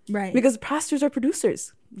it, right? Because pastors are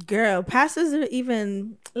producers. Girl, pastors are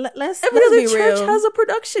even. Let's Every other be church real. has a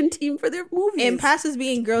production team for their movies, And pastors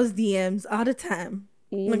be in girls' DMs all the time.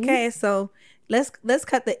 Okay, so let's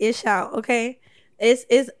cut the ish out. Okay,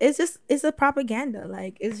 it's a propaganda.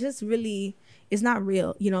 Like, it's just really, it's not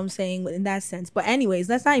real. You know what I'm saying, in that sense. But anyways,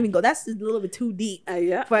 let's not even go. That's a little bit too deep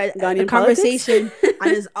Yeah, for Ghanaian a conversation on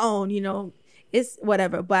its own. You know, it's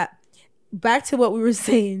whatever. But back to what we were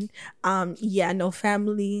saying. Yeah, no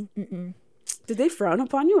family. Did they frown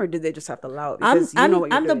upon you, or did they just have to allow it? Because you know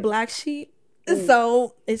what you're I'm the doing. black sheep,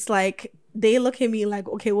 so it's like they look at me like,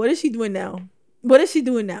 okay, what is she doing now? What is she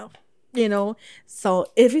doing now? You know. So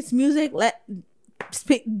if it's music,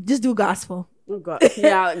 just do gospel. Oh God,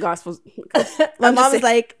 yeah, gospels. My mom was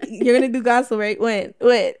like, "You're gonna do gospel, right? When?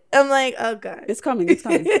 I'm like, oh God, It's coming. It's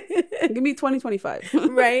coming. Give me 2025.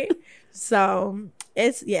 right? So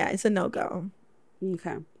it's a no-go.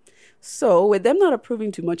 Okay. So with them not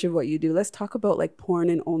approving too much of what you do, let's talk about like porn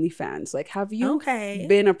and OnlyFans. Like, have you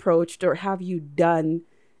been approached, or have you done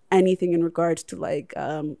anything in regards to like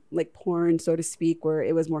porn, so to speak, where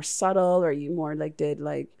it was more subtle, or you more like did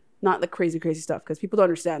like not like crazy stuff? Because people don't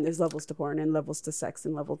understand there's levels to porn and levels to sex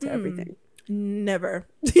and level to everything. Never.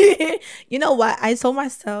 You know what? I told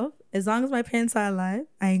myself, as long as my parents are alive,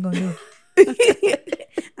 I ain't gonna do it.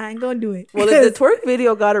 I ain't gonna do it. Well, if the twerk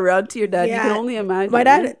video got around to your dad, you can only imagine. My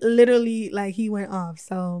dad literally, like, he went off.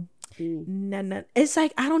 So no. It's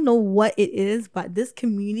like, I don't know what it is, but this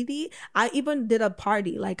community, I even did a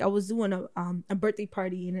party. Like, I was doing a birthday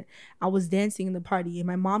party, and I was dancing in the party, and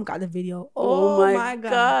my mom got the video. Oh my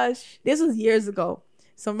gosh. This was years ago.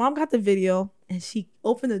 So mom got the video, and she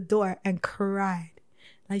opened the door and cried.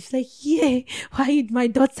 Like, she's like, yeah, my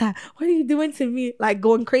daughter, what are you doing to me? Like,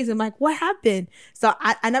 going crazy. I'm like, what happened? So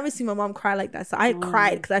I never seen my mom cry like that. So I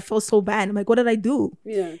cried because I felt so bad. I'm like, what did I do?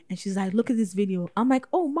 Yeah. And she's like, look at this video. I'm like,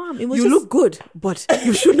 oh, mom, it was look good, but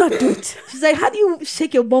you should not do it. She's like, how do you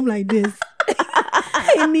shake your bum like this?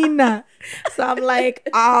 Hey, Nina. So I'm like,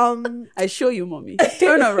 I show you, mommy.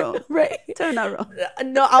 Turn around. Right. Turn around.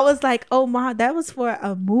 No, I was like, oh, mom, that was for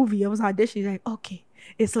a movie. I was auditioning. She's like, okay,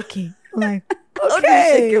 it's okay. I'm like,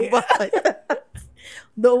 okay. Shake your butt.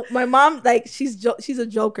 Though my mom, like, she's a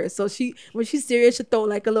joker, so when she's serious, she'll throw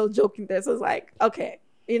like a little joke in there. So it's like, okay,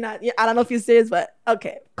 I don't know if you're serious, but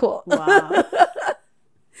okay, cool. Wow.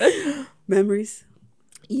 Memories.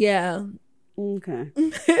 Yeah. Okay.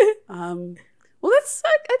 Well,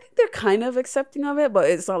 I think they're kind of accepting of it, but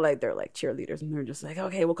it's not like they're like cheerleaders and they're just like,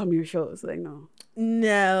 okay, we'll come to your shows. Like, no.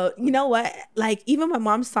 No, you know what? Like, even my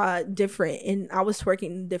mom saw it different, and I was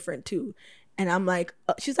twerking different too. And I'm like,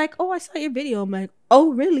 she's like, oh, I saw your video. I'm like,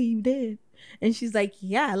 oh, really? You did? And she's like,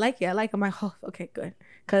 yeah, I like it. I'm like, oh, okay, good.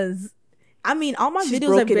 Because, I mean, all my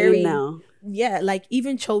videos are very, now. Yeah, like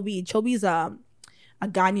even Chobi's a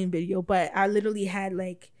Ghanaian video, but I literally had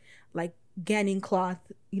like Ghanaian cloth,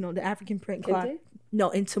 the African print cloth. Kente? No,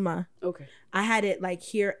 Intuma. Okay. I had it like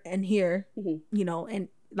here and here, and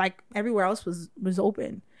like everywhere else was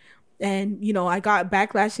open. And, I got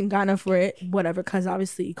backlash in Ghana for it, whatever, because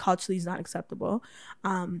obviously culturally it's not acceptable.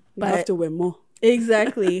 But you have to wear more.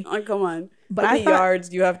 Exactly. Oh, come on. But how many yards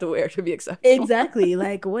do you have to wear to be acceptable? Exactly.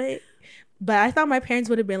 Like, what? But I thought my parents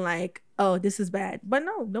would have been like, oh, this is bad. But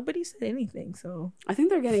no, nobody said anything. So I think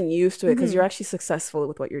they're getting used to it because you're actually successful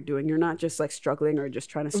with what you're doing. You're not just like struggling or just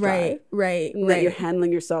trying to strive. Right. That you're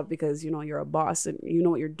handling yourself because, you're a boss and you know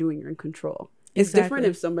what you're doing. You're in control. It's different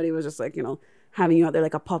if somebody was just like, having you out there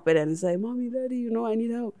like a puppet and say, mommy, daddy, I need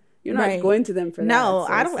help. You're not going to them for that. No,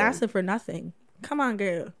 I don't ask them for nothing. Come on,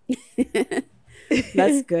 girl.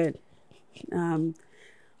 That's good.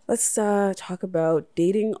 Let's talk about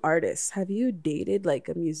dating artists. Have you dated like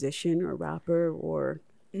a musician or rapper or?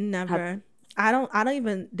 Never. I don't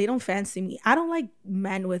even, they don't fancy me. I don't like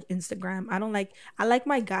men with Instagram. I like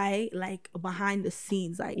my guy like behind the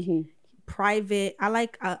scenes, like private. I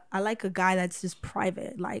like a guy that's just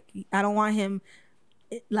private. Like I don't want him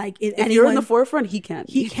like if you're in the forefront, he can't.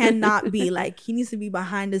 He cannot be like, he needs to be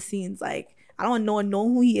behind the scenes. Like I don't want no one know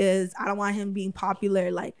who he is. I don't want him being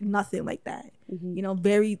popular. Like nothing like that. You know,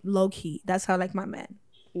 very low key. That's how I like my men.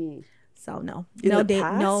 So no,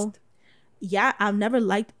 no. Yeah, I've never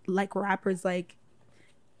liked like rappers, like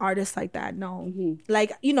artists like that. No,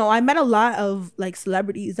 like, you know, I met a lot of like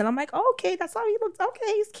celebrities and I'm like, oh, okay, that's how he looks.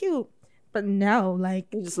 Okay, he's cute. But no, like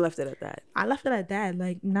You just left it at that. I left it at that.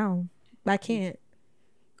 Like, no, I can't.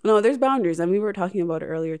 No, there's boundaries. And we were talking about it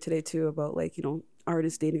earlier today too, about like, you know,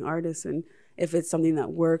 artists dating artists, and if it's something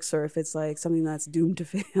that works or if it's like something that's doomed to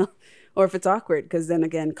fail or if it's awkward, because then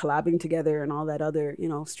again, collabing together and all that other, you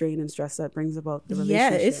know, strain and stress that brings about the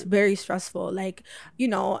relationship. Yeah, it's very stressful. Like, you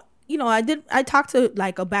know, I talked to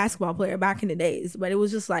like a basketball player back in the days, but it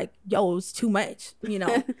was just like, yo, it was too much, you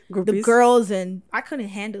know, the girls, and I couldn't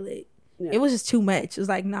handle it. Yeah. It was just too much. It was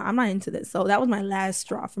like, nah, I'm not into this. So that was my last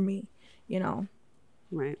straw for me, you know.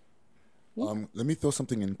 Right. Let me throw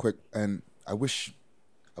something in quick, and I wish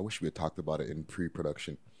we had talked about it in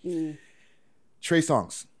pre-production. Trey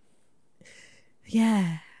Songz.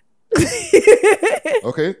 Yeah.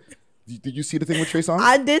 Okay. Did you see the thing with Trey Songz?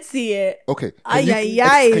 I did see it. Okay.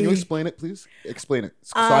 Can you explain it, please? Explain it.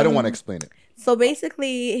 So I don't want to explain it. So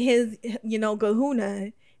basically, his, you know,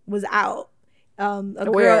 Kahuna was out.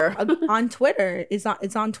 Where? Girl on Twitter. It's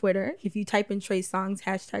on Twitter. If you type in Trey Songz,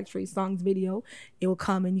 hashtag Trey Songz video, it will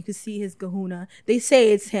come and you can see his Kahuna. They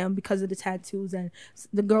say it's him because of the tattoos, and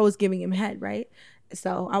the girl was giving him head, right?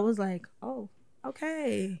 So I was like, oh,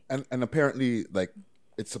 okay. And apparently, like,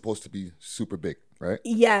 it's supposed to be super big, right?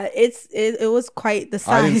 Yeah, it was quite the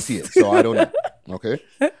size. I didn't see it, so I don't know. Okay.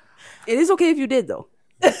 It is okay if you did, though.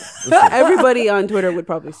 Everybody on Twitter would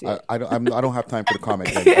probably see it. I don't have time for the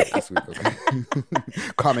comment gang this week. Okay,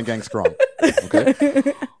 comment gang strong.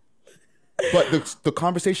 Okay, but the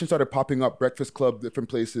conversation started popping up. Breakfast Club, different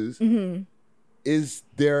places. Is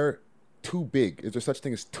there too big? Is there such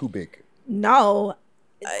thing as too big? No,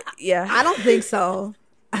 yeah, I don't think so.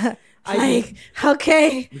 Like,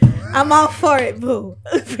 okay, I'm all for it, boo.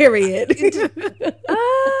 Period.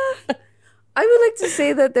 I would like to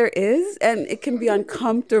say that there is, and it can be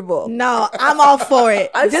uncomfortable. No, I'm all for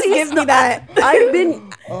it. Just give me that. I've been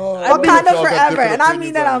Wakanda forever, and I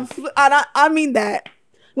mean that I mean that.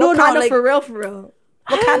 No, like, for real.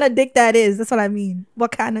 What kind of dick that is? That's what I mean.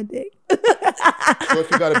 What kind of dick? So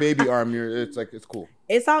if you got a baby arm, it's cool.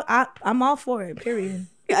 It's all. I'm all for it. Period.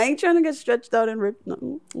 I ain't trying to get stretched out and ripped.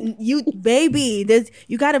 No. You baby,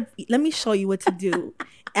 you gotta. Let me show you what to do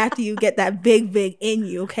after you get that big in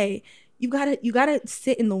you. Okay. You gotta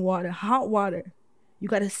sit in the water, hot water. You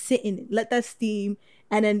gotta sit in it, let that steam,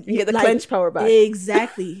 and then you get the clench power back.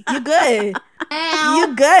 Exactly. You good.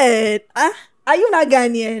 You good. Are you not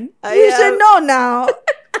Ghanaian? You should know now.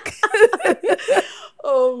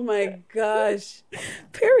 Oh my gosh.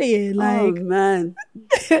 Period. Like, oh man.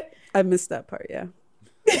 I missed that part, yeah.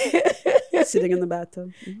 Sitting in the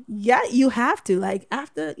bathtub. Yeah, you have to. Like,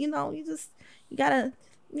 after, you know, you gotta,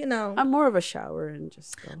 you know. I'm more of a shower and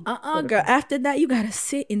just go. Girl. After that, you gotta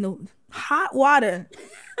sit in the hot water.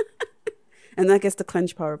 And that gets the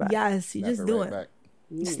clench power back. Yes, you just do it.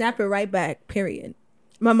 Snap it right back, period.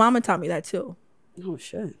 My mama taught me that too. Oh,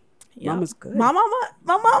 shit. Yeah. Mama's good. My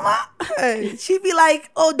mama, she'd be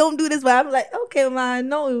like, oh, don't do this. But I'm like, okay, ma, I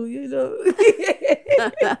know, you know.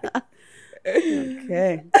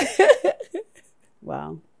 Okay.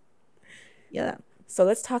 Wow. Yeah. So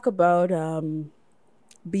let's talk about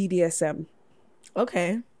BDSM.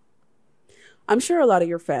 Okay. I'm sure a lot of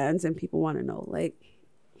your fans and people want to know, like,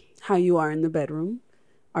 how you are in the bedroom.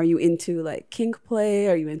 Are you into, like, kink play?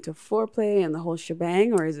 Are you into foreplay and the whole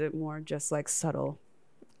shebang? Or is it more just, like, subtle?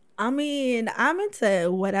 I mean, I'm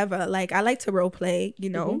into whatever. Like, I like to role play, you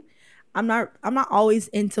know. I'm not always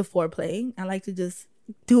into foreplay. I like to just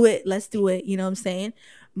do it. Let's do it. You know what I'm saying?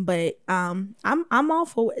 But I'm all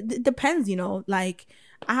for it. It depends, you know. Like,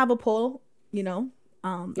 I have a pole, you know.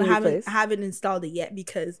 I haven't installed it yet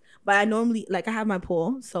but I normally, like, I have my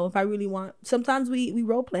pole. So if I really want, sometimes we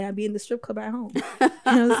role play. I'd be in the strip club at home. You know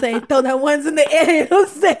what I'm saying? Throw that ones in the air. You know what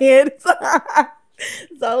I'm saying?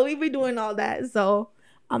 So we be doing all that. So,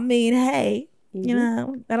 I mean, hey, you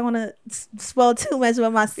know, I don't want to spoil too much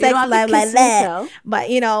about my sex life like that. But,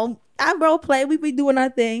 you know, I role play. We be doing our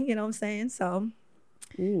thing. You know what I'm saying? So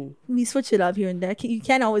we switch it up here and there. You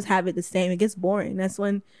can't always have it the same. It gets boring. That's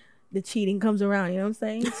when the cheating comes around. You know what I'm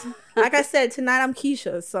saying? Like I said, tonight I'm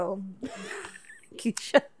Keisha. So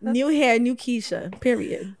Keisha. New hair, new Keisha.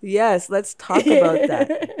 Period. Yes, let's talk about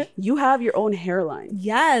that. You have your own hairline.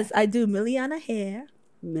 Yes, I do. Miliana hair.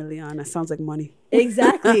 Miliana sounds like money.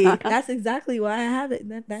 Exactly. That's exactly why I have it.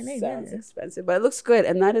 That name. Sounds Yeah. expensive, but it looks good.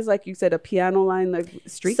 And that is, like you said, a piano line, like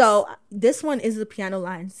streaks. So this one is the piano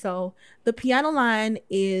line. So the piano line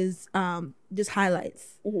is just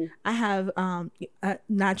highlights. I have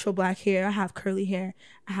natural black hair. I have curly hair.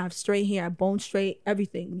 I have straight hair. Bone straight.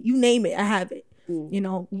 Everything. You name it, I have it. You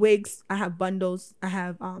know, wigs. I have bundles. I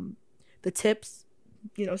have the tips.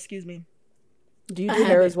 You know, excuse me. Do you do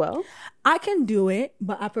hair as well? I can do it,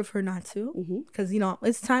 but I prefer not to because, you know,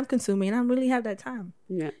 it's time consuming and I don't really have that time.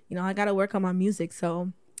 Yeah. You know, I got to work on my music.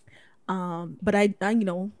 So, but I, you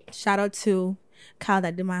know, shout out to Kyle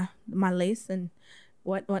that did my lace and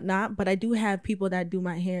whatnot. But I do have people that do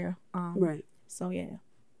my hair. Right. So, yeah.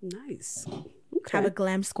 Nice. Have a Okay.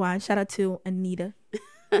 glam squad. Shout out to Anita,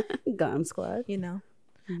 Glam Squad. you know,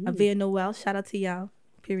 Avia Noel. Shout out to y'all.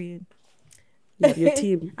 Period. You have your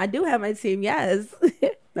team. I do have my team. Yes.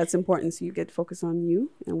 That's important. So you get focused on you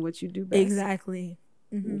and what you do best. Exactly.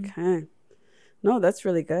 Okay. No, that's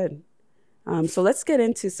really good. So let's get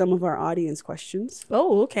into some of our audience questions.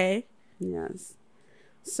 Oh, okay. Yes.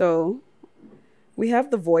 So we have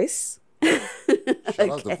The Voice. Shout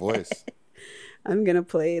out The Voice. I'm going to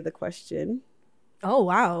play the question. Oh,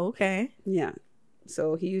 wow. Okay. Yeah.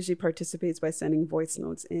 So he usually participates by sending voice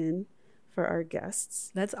notes in for our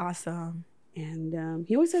guests. That's awesome. And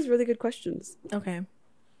he always has really good questions. Okay.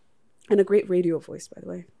 And a great radio voice, by the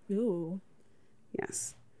way. Ooh.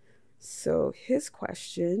 Yes. So his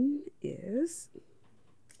question is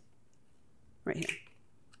right here.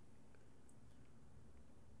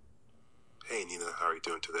 Hey Nina, how are you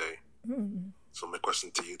doing today? So my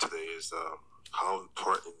question to you today is, how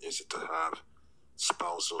important is it to have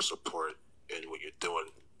spousal support in what you're doing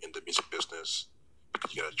in the music business?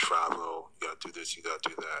 Because you gotta travel, you gotta do this, you gotta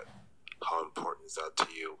do that. How important is that to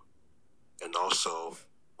you? And also,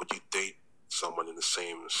 would you date someone in the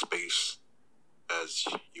same space as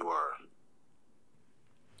you are?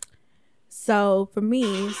 So for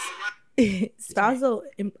me, spousal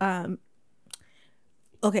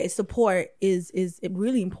support is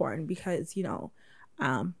really important because, you know,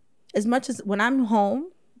 as much as when I'm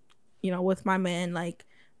home, you know, with my man, like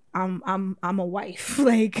I'm a wife.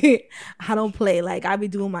 Like I don't play. Like I be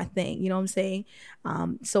doing my thing. You know what I'm saying?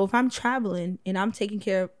 So if I'm traveling and I'm taking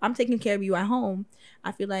care of you at home,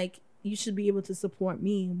 I feel like you should be able to support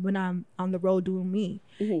me when I'm on the road doing me.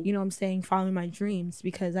 You know what I'm saying? Following my dreams,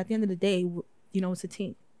 because at the end of the day, you know, it's a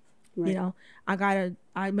team. Right. You know,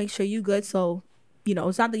 I make sure you good. So, you know,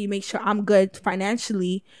 it's not that you make sure I'm good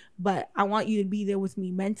financially, but I want you to be there with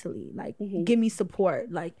me mentally. Like, give me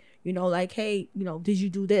support. Like, you know, like, hey, you know, did you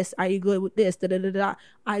do this? Are you good with this? Da da da da.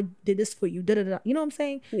 I did this for you. Da da da. You know what I'm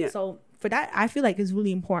saying? Yeah. So for that, I feel like it's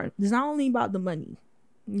really important. It's not only about the money.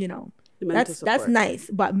 You know, The mental that's support. nice,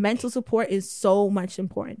 but mental support is so much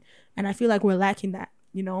important, and I feel like we're lacking that.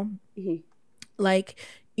 You know, like,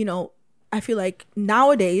 you know, I feel like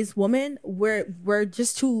nowadays women we're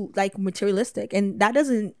just too like materialistic, and that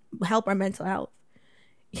doesn't help our mental health.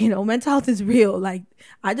 You know, mental health is real. Like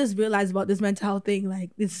I just realized about this mental health thing.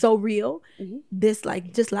 Like it's so real. This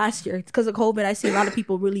like just last year, because of COVID, I see a lot of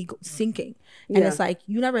people really sinking, and Yeah. it's like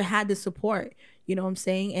you never had the support. You know what I'm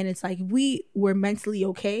saying? And it's like we were mentally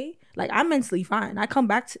okay. Like I'm mentally fine. I come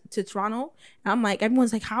back to Toronto, and I'm like,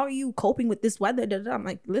 everyone's like, how are you coping with this weather? Da, da, da. I'm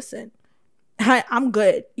like, listen, I'm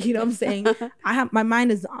good. You know what I'm saying? My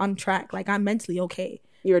mind is on track. Like I'm mentally okay.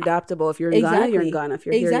 You're adaptable. If you're in Ghana, you're in Exactly. Ghana. If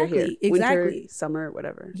you're here, you're here. Exactly. Winter, Exactly. summer,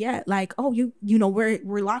 whatever. Yeah, like, oh, you know, we're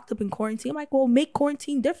locked up in quarantine. I'm like, well, make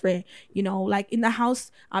quarantine different. You know, like in the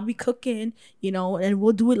house, I'll be cooking, you know, and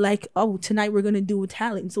we'll do it like, oh, tonight we're gonna do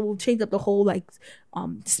Italian. So we'll change up the whole like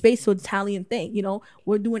space to Italian thing. You know,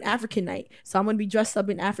 we're doing African night, so I'm gonna be dressed up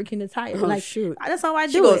in African attire. Oh, like, shoot. that's how I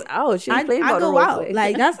She do goes it. out. She ain't I playing about go the role out. play.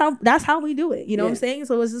 Like that's how we do it. You know what I'm Yeah. saying?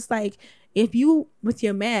 So it's just like if you with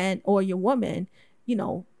your man or your woman, you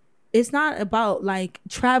know, it's not about like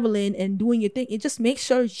traveling and doing your thing. It just makes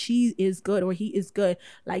sure she is good or he is good.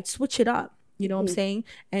 Like switch it up. You know what I'm saying?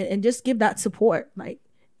 And just give that support. Like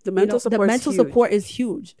The mental support. the mental support is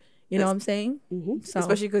huge. You know what I'm saying? So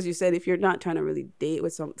Especially because you said if you're not trying to really date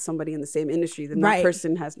with somebody in the same industry, then that Right.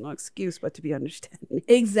 person has no excuse but to be understanding.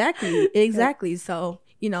 Exactly. So,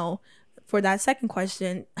 you know, for that second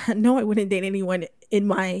question, no, I wouldn't date anyone in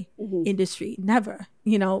my industry. Never.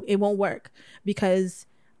 You know, it won't work because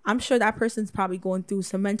I'm sure that person's probably going through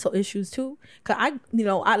some mental issues too. Cause I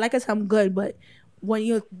like I said, I'm good, but when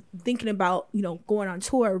you're thinking about, you know, going on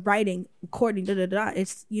tour, writing, recording,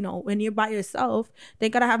 it's, you know, when you're by yourself, they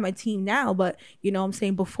gotta have my team now. But you know what I'm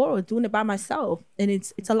saying, before I was doing it by myself, and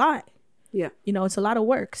it's a lot. Yeah. You know, it's a lot of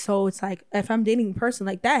work. So it's like if I'm dating a person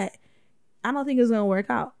like that, I don't think it's gonna work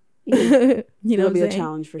out. You know, It'll what be I'm a saying?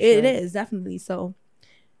 challenge for sure. It is definitely. So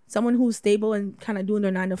someone who's stable and kind of doing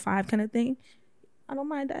their 9 to 5 kind of thing, I don't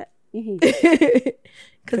mind that. Because it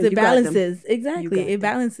You got them. balances. Exactly. got It them.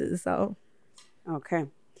 balances. So Okay.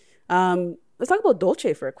 Let's talk about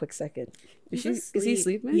Dolce for a quick second. Is he asleep.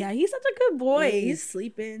 sleeping? Yeah, he's such a good boy. He's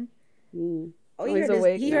sleeping. Mm. Oh, he's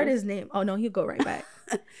awake he now. heard his name. Oh no, he'll go right back.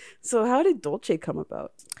 So how did Dolce come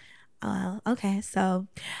about? Okay, so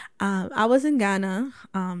I was in Ghana.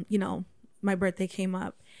 You know, my birthday came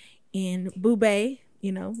up, and Bube,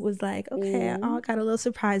 you know, was like, okay, I got a little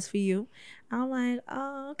surprise for you. I'm like,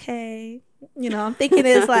 oh, okay. You know, I'm thinking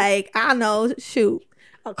it's like, I don't know, shoot,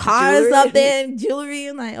 a car or Jewelry? something, jewelry.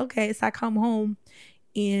 I'm like, okay. So I come home,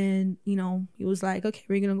 and you know, he was like, okay,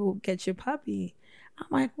 we're gonna go get your puppy. I'm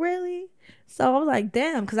like, really? So I was like,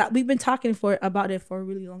 damn, because we've been talking about it for a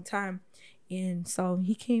really long time. And so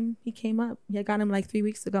he came up. I got him like 3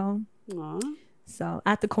 weeks ago. Aw. So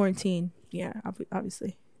after quarantine, yeah,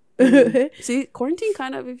 obviously. See, quarantine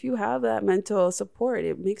kind of, if you have that mental support,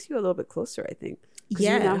 it makes you a little bit closer, I think. Because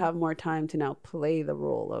Yeah. you now have more time to now play the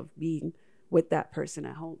role of being with that person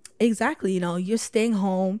at home. Exactly. You know, you're staying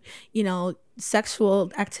home, you know,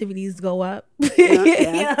 sexual activities go up. Yeah.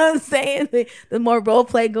 You know what I'm saying? The more role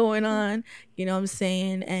play going on, you know what I'm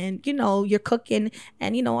saying? And, you know, you're cooking,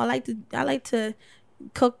 and, you know, I like to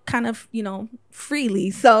cook kind of, you know, freely.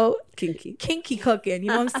 So Kinky. kinky cooking, you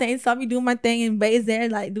know what I'm saying? So I'll be doing my thing, and Bay's there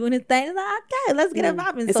like doing his thing. It's like, okay, let's get it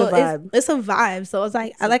popping. It's So a vibe. It's a vibe. So it's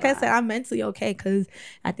like, a like I vibe. said, I'm mentally okay, because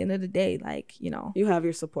at the end of the day, like, you know, You have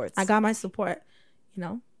your supports. I got my support, you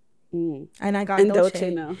know, Mm. and I got And Dolce.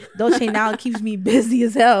 Dolce now. Dolce now keeps me busy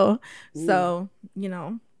as hell. So, you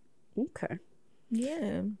know, Okay.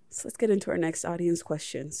 yeah. So let's get into our next audience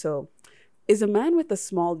question. So, is a man with a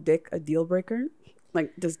small dick a deal breaker?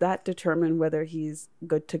 Like, does that determine whether he's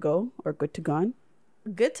good to go or good to gone?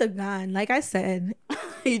 Good to gone. Like I said,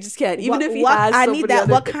 You just can't. Even if he what, has I so need many that.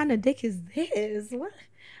 other What things. kind of dick is this?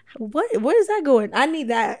 What? Where is that going? I need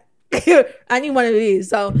that. I need one of these.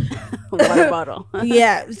 So, Water bottle.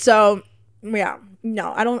 yeah. So, yeah.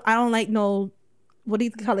 No, I don't like no. What do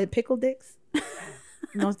you call it? Pickle dicks?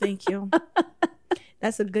 No, thank you.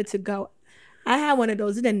 That's a good to go. I had one of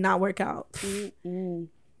those. It did not work out.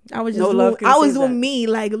 I was just No love doing, can I was save doing that. me.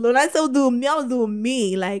 Like when I said doing me, I was doing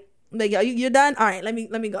me. Like yo, you're done. All right, let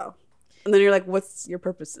me go. And then you're like, what's your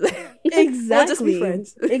purpose? Exactly. We'll just be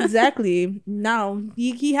friends. Exactly. No,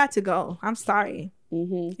 he had to go. I'm sorry.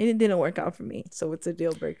 Mm-hmm. It didn't work out for me. So it's a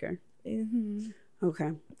deal breaker. Mm-hmm.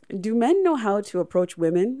 Okay. Do men know how to approach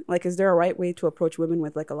women? Like, is there a right way to approach women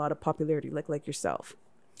with like a lot of popularity, like yourself?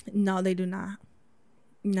 No, they do not.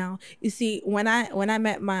 No, you see, when I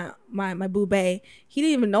met my boo bae, he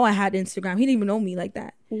didn't even know I had Instagram. He didn't even know me like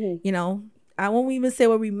that. Mm-hmm. You know, I won't even say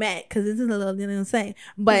where we met because this is a little insane.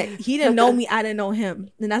 But he didn't know me. I didn't know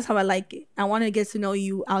him, and that's how I like it. I want to get to know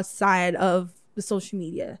you outside of the social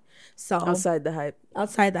media. So Outside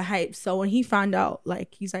the hype. So when he found out,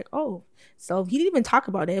 like, he's like, oh, so he didn't even talk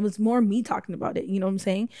about it. It was more me talking about it. You know what I'm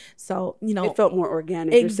saying? So, you know, It felt more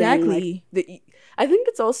organic. You're saying, Exactly. like, I think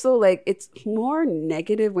it's also like it's more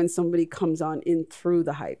negative when somebody comes on in through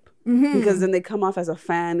the hype because then they come off as a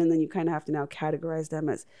fan, and then you kind of have to now categorize them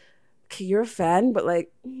as, okay, you're a fan, but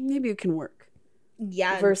like maybe you can work.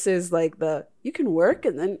 yeah, Versus like you can work,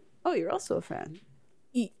 and then you're also a fan.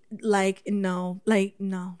 no,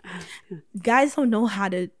 guys don't know how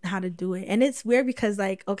to do it. And it's weird because,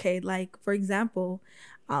 like, okay, like, for example,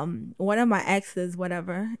 one of my exes,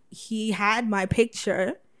 whatever, he had my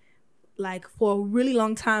picture like for a really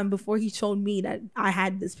long time before he showed me that I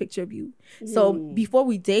had this picture of you. So before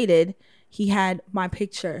we dated, he had my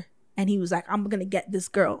picture, and he was like, I'm gonna get this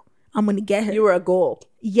girl, I'm gonna get her. You were a goal.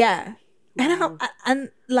 Yeah. And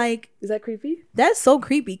like, Is that creepy? that's so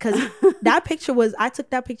creepy because that picture I took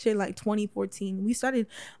that picture in like 2014. We started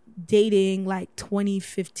dating like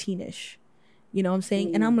 2015-ish. You know what I'm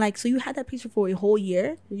saying? And I'm like, so you had that picture for a whole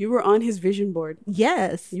year? You were on his vision board.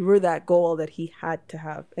 Yes. You were that goal that he had to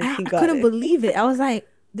have, and I he got couldn't it. believe it. I was like,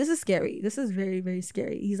 this is scary. This is very, very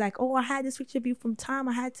scary. He's like, oh, I had this picture of you from time.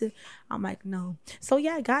 I had to. I'm like, no. So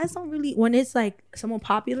yeah, guys don't really, when it's like someone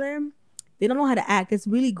popular, they don't know how to act. It's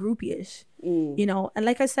really groupie-ish, you know? And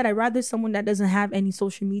like I said, I'd rather someone that doesn't have any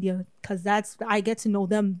social media because I get to know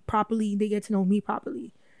them properly. They get to know me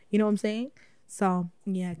properly. You know what I'm saying? So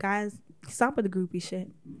yeah, guys, stop with the groupie shit.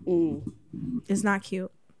 It's not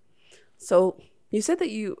cute. So you said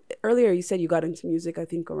that earlier you said you got into music, I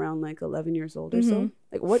think around like 11 years old or so.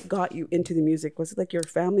 Like, what got you into the music? Was it like your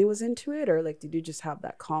family was into it, or like did you just have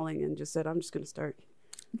that calling and just said, I'm just going to start?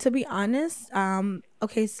 To be honest,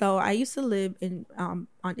 okay, so I used to live in on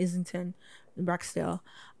Islington, in Rexdale.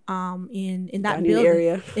 In that Ghanaian building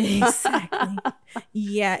area. exactly.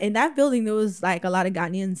 Yeah, in that building there was like a lot of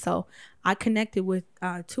Ghanaians, so I connected with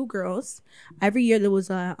two girls. Every year there was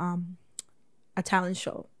a talent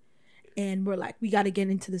show, and we're like, we got to get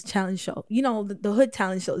into this talent show, you know, the hood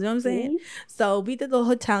talent shows, you know what I'm saying? So we did the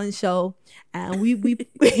hood talent show, and we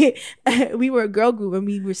we were a girl group, and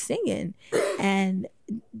we were singing, and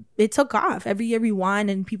it took off. Every year we won,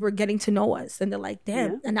 and people were getting to know us, and they're like,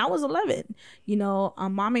 damn. And I was 11, you know.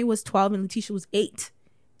 Mame was 12 and Letitia was 8.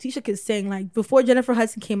 Letitia could sing. Like, before Jennifer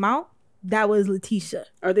Hudson came out, that was Letitia.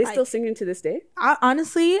 Are they still singing to this day?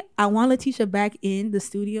 Honestly, I want Letitia back in the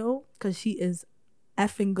studio because she is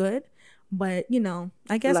effing good. But, you know,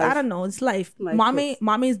 I guess, I don't know. It's life.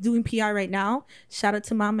 Mame is doing PR right now. Shout out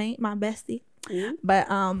to Mame, my bestie. But,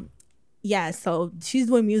 yeah, so she's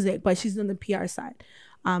doing music, but she's doing the PR side.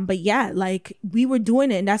 But yeah, like, we were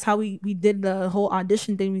doing it, and that's how we did the whole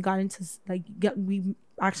audition thing. We got into, like, we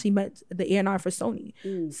actually met the A&R for Sony.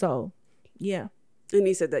 So, yeah. And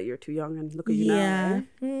he said that you're too young, and look at you now.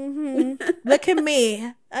 Right? Look at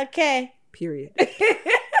me. Okay. Period.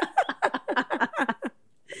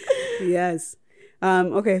 Yes.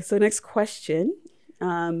 Okay, so next question.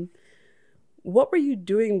 What were you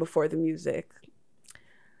doing before the music?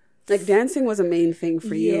 Like, dancing was a main thing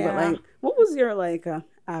for you, but like, what was your like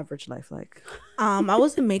average life like? I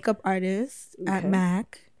was a makeup artist at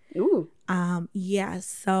MAC. Ooh. Yeah,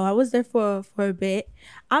 so I was there for a bit.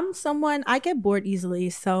 I'm someone, I get bored easily.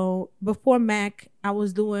 So before MAC, I don't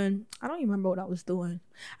even remember what I was doing.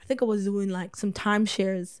 I think I was doing like some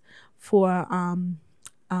timeshares for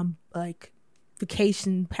like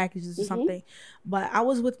vacation packages or something. But I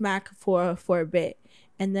was with MAC for a bit.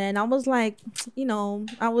 And then I was like, you know,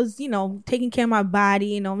 taking care of my body,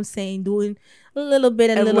 you know what I'm saying, doing a little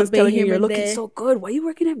bit Everyone's telling here you, you're and looking there. so good. Why are you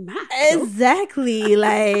working at MAC? Exactly.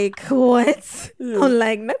 Like, what? I'm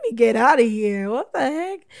like, let me get out of here. What the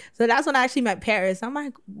heck? So that's when I actually met Paris. I'm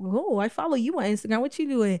like, oh, I follow you on Instagram. What you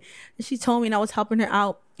doing? And she told me, and I was helping her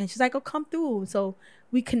out. And she's like, oh, come through. So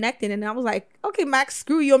we connected, and I was like, okay, Max,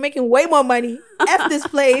 screw you. You're making way more money. F this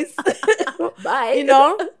place. Bye. You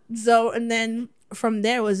know? So, and then from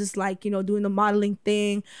there was just like, you know, doing the modeling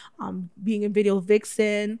thing, being a video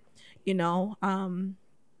vixen, you know.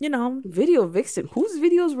 Video vixen. Whose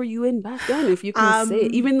videos were you in back then, if you can say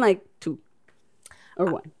it? Even like 2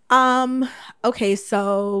 or 1? Okay,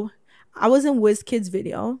 so I was in WizKid's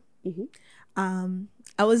video.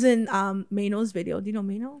 I was in Mano's video. Do you know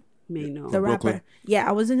Mano? Mano. The rapper. Brooklyn. Yeah,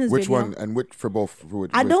 I was in his Which video. one? And which for both? For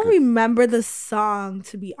which, I don't which- remember the song,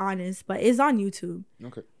 to be honest, but it's on YouTube.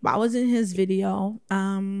 Okay. But I was in his video.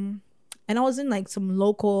 And I was in like some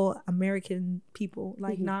local American people,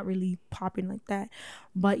 like not really popping like that.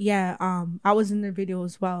 But yeah, I was in their video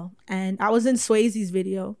as well. And I was in Swayze's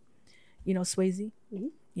video. You know Swayze?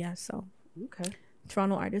 Yeah, so Okay.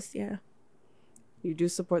 Toronto artist, yeah. You do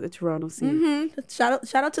support the Toronto scene. Shout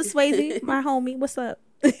out to Swayze, my homie. What's up?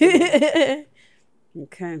 Okay.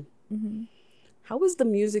 How is the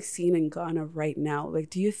music scene in Ghana right now? Like,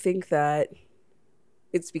 do you think that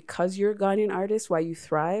it's because you're a Ghanaian artist why you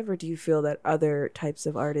thrive, or do you feel that other types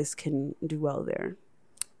of artists can do well there?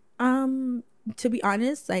 To be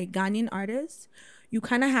honest, like Ghanaian artists, you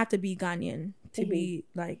kind of have to be Ghanaian to be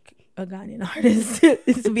like a Ghanaian artist,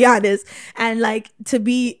 to be honest. And like to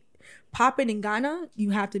be popping in Ghana,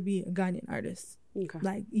 you have to be a Ghanaian artist. Okay.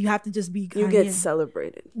 Like you have to just be Ghanaian. You get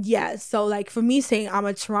celebrated. Yeah. So like for me saying I'm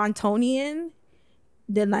a Torontonian,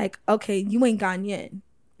 then like, okay, you ain't Ghanaian.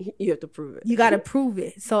 You have to prove it. You got to prove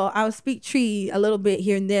it. So I'll speak Tree a little bit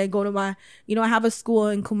here and there, go to my, you know, I have a school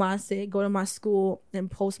in Kumasi, go to my school and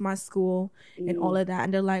post my school and all of that.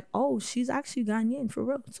 And they're like, oh, she's actually Ghanaian for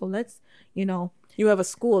real. So let's, you know. You have a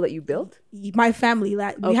school that you built? My family,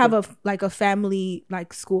 like we have a family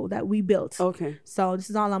like school that we built. Okay. So this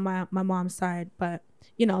is all on my mom's side, but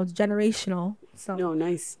you know, it's generational. So No,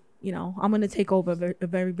 nice. you know, I'm gonna take over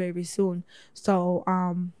very, very soon. So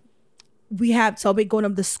we have, so I'll be going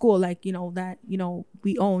up the school, like, you know, that, you know,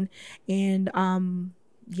 we own. And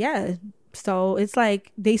yeah, so it's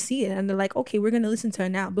like they see it and they're like, okay, we're gonna listen to her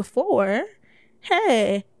now. Before,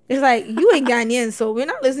 hey, it's like, you ain't Ghanaian, so we're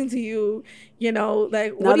not listening to you, you know,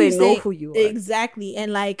 like Now what they do you know say? who you are. Exactly.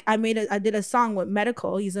 And like I did a song with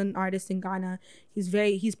Medical. He's an artist in Ghana.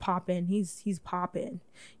 He's popping. He's popping,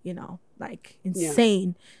 you know, like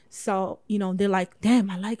insane. So, you know, they're like, damn,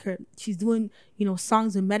 I like her. She's doing, you know,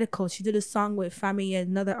 songs with Medical. She did a song with Fami,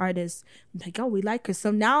 another artist. I'm like, oh, we like her.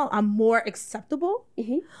 So now I'm more acceptable.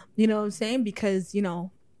 You know what I'm saying? Because, you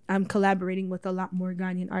know, I'm collaborating with a lot more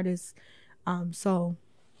Ghanaian artists. So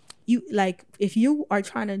you like if you are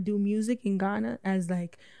trying to do music in Ghana as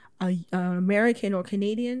like a American or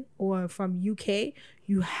Canadian or from UK,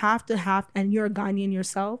 you have to and you're a Ghanaian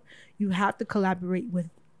yourself, you have to collaborate with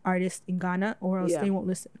artists in Ghana or else they won't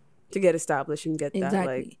listen. To get established and get that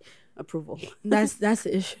like approval. That's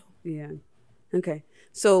the issue. Yeah. Okay.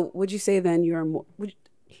 So would you say then you're more,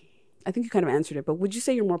 I think you kind of answered it, but would you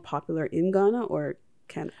say you're more popular in Ghana or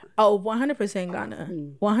Canada? Oh, 100% Ghana.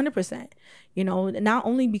 100%. You know, not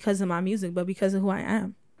only because of my music, but because of who I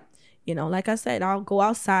am. You know, like I said, I'll go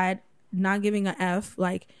outside, not giving a F,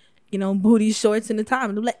 like, you know, booty shorts in the time.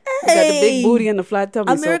 And I'm like, hey. You got the big booty and the flat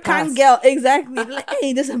tummy. American girl. Exactly. Like,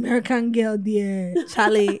 hey, this American girl, dear.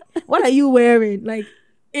 Charlie, what are you wearing? Like,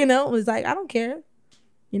 you know, it was like, I don't care.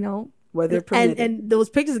 You know. Whether permitted. And those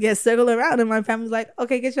pictures get circled around and my family's like,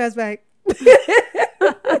 okay, get your ass back.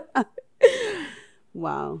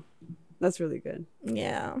 Wow. That's really good.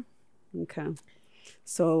 Yeah. Okay.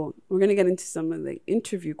 So we're going to get into some of the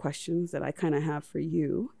interview questions that I kind of have for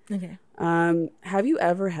you. Okay. Have you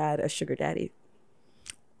ever had a sugar daddy?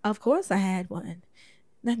 Of course I had one.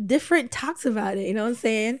 That different talks about it, you know what I'm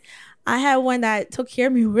saying? I had one that took care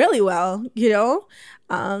of me really well, you know?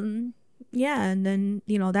 Yeah, and then,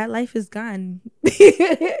 you know, that life is gone.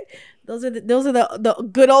 Those are the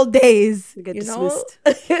good old days. You get you dismissed.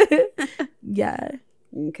 Know? Yeah.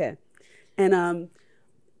 Okay. And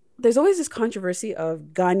there's always this controversy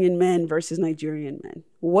of Ghanaian men versus Nigerian men.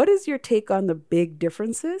 What is your take on the big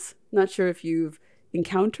differences? Not sure if you've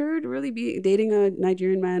encountered really dating a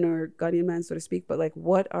Nigerian man or Ghanaian man, so to speak, but like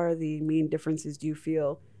what are the main differences do you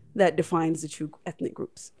feel that defines the two ethnic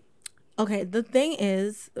groups? Okay, the thing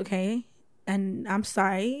is, okay, and I'm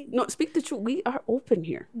sorry. No, speak the truth. We are open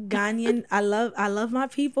here. Ghanaian, I love my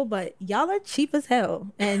people, but y'all are cheap as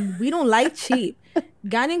hell. And we don't like cheap.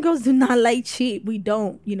 Ghanaian girls do not like cheap. We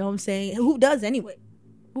don't. You know what I'm saying? Who does anyway?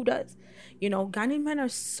 Who does? You know, Ghanaian men are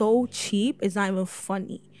so cheap, it's not even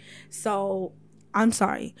funny. So I'm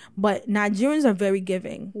sorry. But Nigerians are very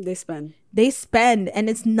giving. They spend, and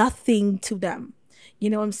it's nothing to them. You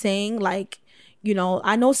know what I'm saying? Like, you know,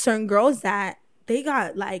 I know certain girls that they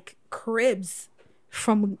got like cribs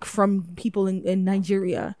from people in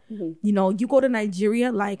Nigeria. Mm-hmm. You know, you go to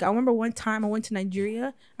Nigeria, like I remember one time I went to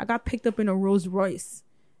Nigeria, I got picked up in a Rolls Royce.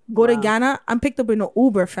 Go to Ghana, I'm picked up in an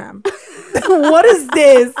Uber, fam. What is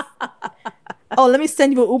this? Oh, let me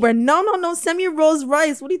send you an Uber. No, send me a Rolls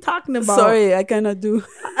Royce. What are you talking about? Sorry, I cannot do.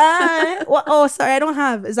 Sorry, I don't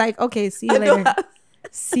have. It's like, okay, see you later.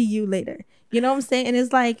 See you later. You know what I'm saying? And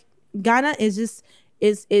it's like Ghana is just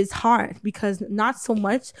is hard because not so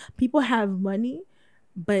much people have money,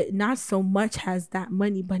 but not so much has that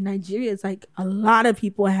money. But Nigeria is like a lot of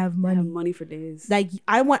people have money. Have money for days. Like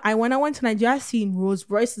when I went to Nigeria, I seen Rolls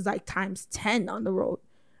Royces like times 10 on the road.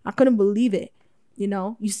 I couldn't believe it. You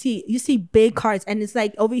know, you see big cars, and it's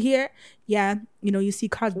like over here, yeah, you know, you see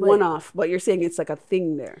cars one off, but you're saying it's like a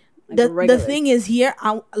thing there. Like the thing is here,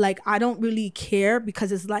 I don't really care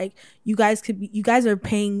because it's like you guys are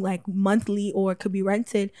paying like monthly or it could be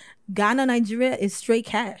rented. Ghana, Nigeria is straight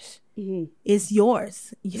cash. Mm-hmm. It's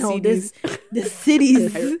yours. You know, the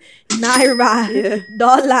cities, Naira,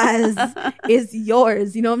 dollars is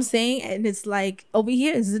yours. You know what I'm saying? And it's like over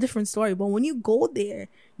here it's a different story. But when you go there,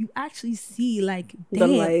 you actually see like the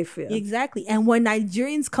life. Yeah. Exactly. And when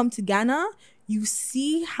Nigerians come to Ghana, you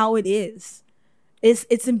see how it is.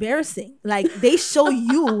 It's embarrassing. Like they show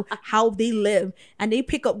you how they live, and they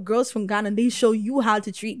pick up girls from Ghana and they show you how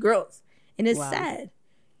to treat girls, and it's sad.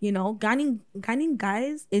 You know, Ghanaian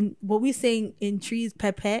guys, in what we saying in trees,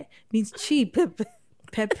 pepe means cheap.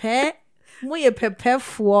 Pepe, what you pepe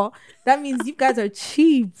for? That means you guys are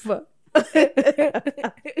cheap.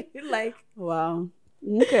 Like, wow.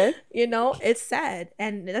 Okay. You know, it's sad,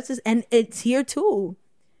 and and it's here too.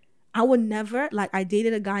 I would never, like, I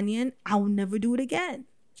dated a Ghanaian. I will never do it again.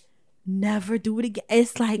 Never do it again.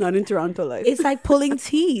 It's like not in Toronto life. It's like pulling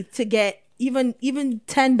teeth to get even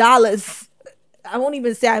 $10. I won't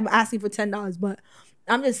even say I'm asking for $10, but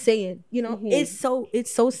I'm just saying, you know, it's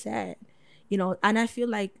so sad, you know. And I feel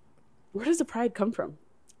like, where does the pride come from?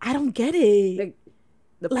 I don't get it. Like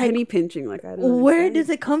the penny pinching, like I don't. Where does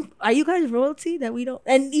it come? Are you guys royalty that we don't?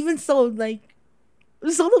 And even so, like.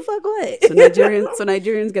 So the fuck what? So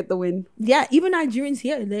Nigerians get the win. Yeah, even Nigerians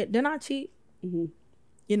here, they're not cheap. Mm-hmm.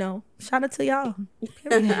 You know, shout out to y'all.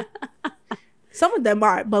 Some of them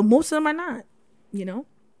are, but most of them are not. You know,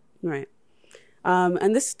 right?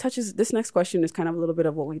 And this next question is kind of a little bit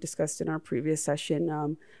of what we discussed in our previous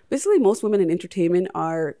session. Basically, most women in entertainment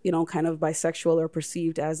are, kind of bisexual or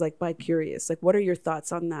perceived as like bi-curious. Like, what are your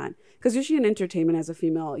thoughts on that? Because usually in entertainment as a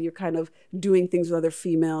female, you're kind of doing things with other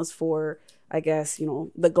females for, I guess,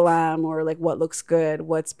 the glam or like what looks good,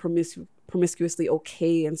 what's promiscuously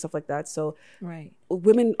okay and stuff like that. So Right.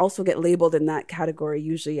 women also get labeled in that category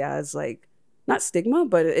usually as like, not stigma,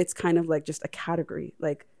 but it's kind of like just a category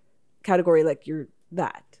like you're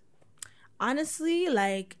that. Honestly,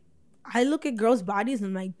 like, I look at girls' bodies and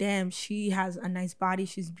I'm like, damn, she has a nice body.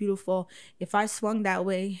 She's beautiful. If I swung that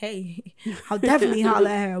way, hey, I'll definitely holler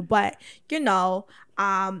at her. But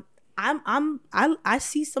I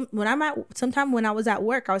see some sometime when I was at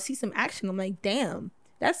work, I would see some action. I'm like, damn,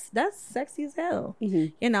 that's sexy as hell.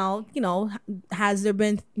 Mm-hmm. Has there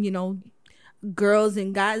been girls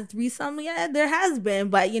and guys threesome? Yeah, there has been,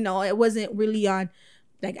 but it wasn't really on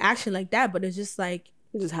like action like that. But it's just like,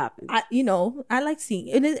 It just happens. I like seeing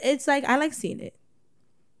it. It's like I like seeing it.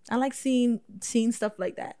 I like seeing stuff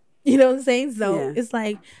like that. You know what I'm saying? So Yeah. it's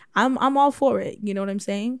like I'm all for it. You know what I'm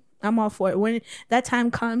saying? I'm all for it. When that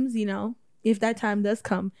time comes, if that time does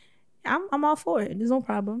come, I'm all for it. There's no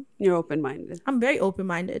problem. You're open-minded. I'm very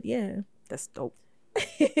open-minded. Yeah. That's dope. I'm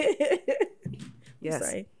Yes.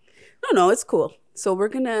 sorry. No, it's cool. So we're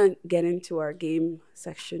gonna get into our game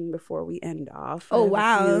section before we end off. Oh, I have a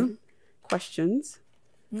wow. few questions.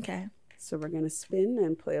 Okay. So we're gonna spin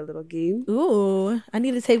and play a little game. Ooh, I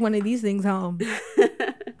need to take one of these things home.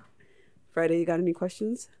 Friday, you got any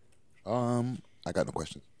questions? I got no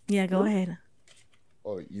questions. Yeah, go ahead.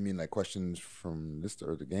 Oh, you mean like questions from this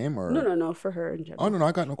or the game, or No, for her in general. Oh no,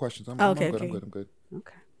 I got no questions. I'm Okay, good. okay. I'm good.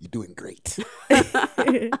 Okay. You're doing great.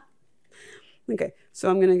 Okay. So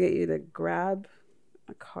I'm gonna get you to grab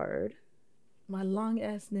a card. My long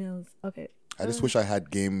ass nails. Okay. I just wish I had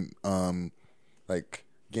game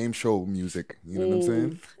show music. You know what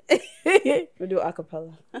I'm saying? We'll do a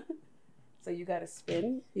cappella. So you gotta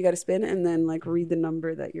spin. And then like read the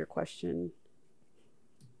number that your question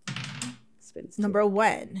spins to. Number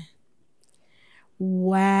 1.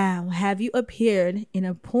 Wow. Have you appeared in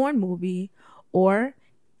a porn movie or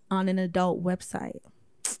on an adult website?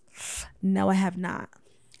 No, I have not.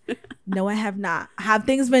 No, I have not. Have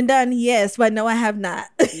things been done? Yes, but no, I have not.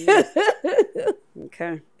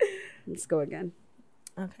 Okay. Let's go again.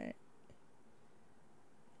 Okay.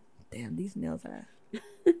 Damn, these nails are.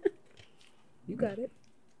 You got it.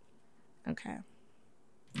 Okay.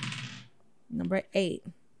 Number 8.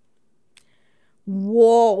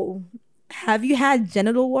 Whoa. Have you had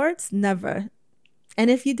genital warts? Never. And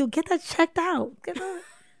if you do, get that checked out.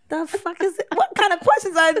 The fuck is it? What kind of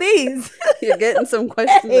questions are these? You're getting some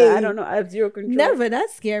questions that Hey. I don't know. I have zero control. Never.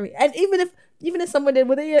 That's scary. And even if someone did,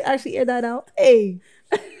 would they actually air that out? Hey,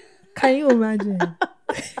 can you imagine?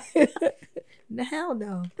 The hell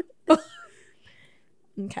no.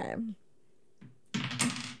 Okay.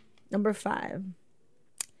 Number 5.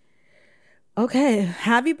 Okay.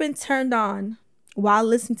 Have you been turned on while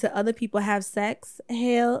listening to other people have sex?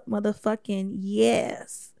 Hell motherfucking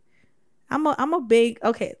yes. I'm a big,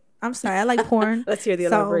 okay, I'm sorry. I like porn. Let's hear the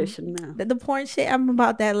So, elaboration now. The porn shit, I'm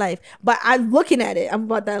about that life. But I'm looking at it. I'm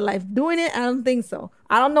about that life. Doing it, I don't think so.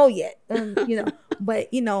 I don't know yet. But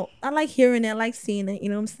I like hearing it. I like seeing it. You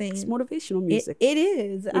know what I'm saying? It's motivational music. It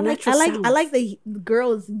is. I natural like sounds. the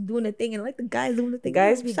girls doing the thing and I like the guys doing the thing.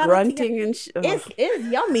 Guys be Shout out to you. grunting and It's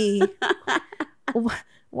yummy.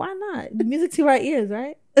 Why not? The music to our ears,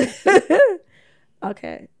 right?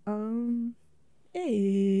 Okay.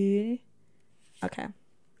 Hey. Okay.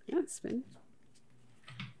 Yeah, spin.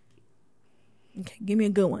 Okay, give me a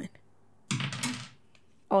good one.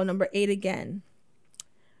 Oh, number 8 again.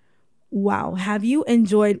 Wow. Have you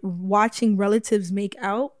enjoyed watching relatives make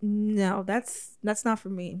out? No, that's not for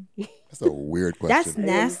me. That's a weird question. That's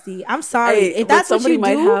nasty. I'm sorry. Hey, if that's what somebody you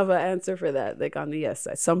might do, have an answer for that, like on the yes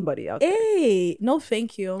side. Somebody out there. hey, no,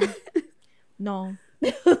 thank you. No.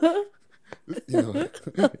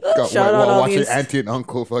 Shout out while all watching these- auntie and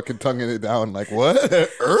uncle fucking tonguing it down. Like what?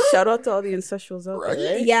 Shout out to all the incestuals out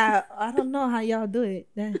there. Right? Yeah, I don't know how y'all do it.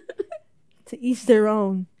 To each their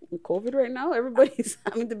own. COVID right now, everybody's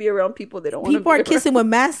having to be around people they don't want to be People are around. kissing with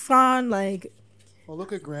masks on. Like, Oh,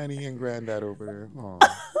 look at Granny and Granddad over there. Aw.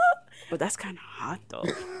 But that's kind of hot though.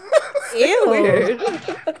 ew. Weird.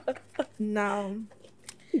 No.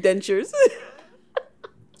 Dentures.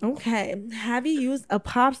 Okay. Have you used a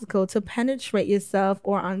popsicle to penetrate yourself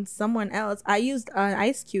or on someone else? I used an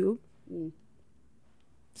ice cube.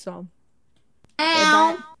 So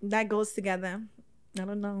that goes together. I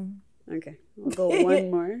don't know. Okay, we'll go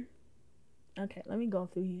one more. Okay, let me go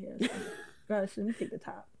through here. Gosh, let me take the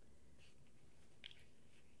top.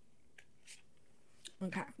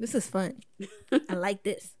 Okay, this is fun. I like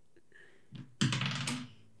this.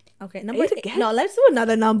 Okay, number 8 again? No, let's do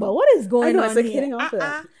another number. What is going on it's like here? hitting off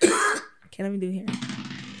that. Okay, let me do here.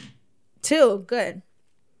 2, good.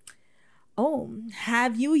 Oh,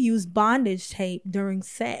 have you used bondage tape during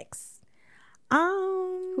sex?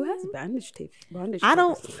 Who has bondage tape? I want to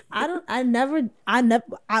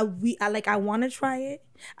try it.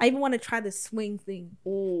 I even want to try the swing thing.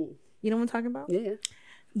 Mm. You know what I'm talking about? Yeah.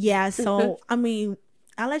 Yeah, so I mean,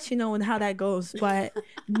 I'll let you know how that goes, but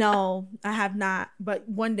no, I have not. But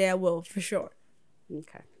one day I will for sure.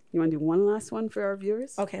 Okay. You want to do one last one for our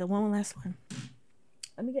viewers? Okay, one last one.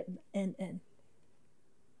 Let me get N.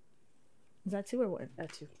 Is that 2 or 1?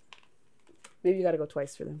 That's 2. Maybe you got to go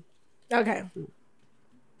twice for them. Okay.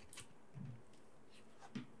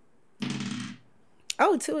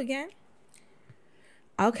 Oh, 2 again.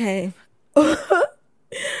 Okay.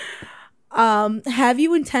 Have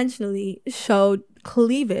you intentionally showed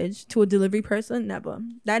cleavage to a delivery person? Never.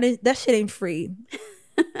 That shit ain't free.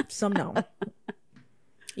 So no.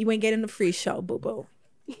 You ain't getting the free show, boo boo.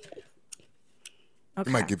 Okay. I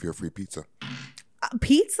might give you a free pizza.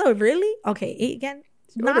 Pizza, really? Okay, 8 again.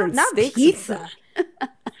 Ordering Not steaks pizza.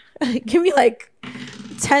 Give me like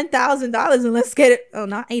 $10,000 and let's get it. Oh,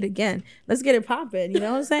 not 8 again. Let's get it popping. You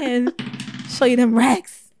know what I'm saying? Show you them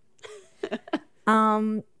racks.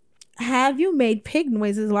 Have you made pig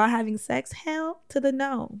noises while having sex? Hell to the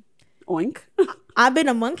no. Oink. I've been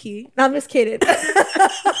a monkey. No, I'm just kidding.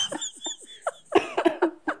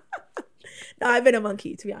 No, I've been a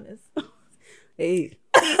monkey, to be honest. Hey,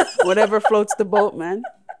 whatever floats the boat, man.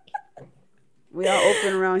 We all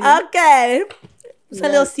open around here. Okay. It's a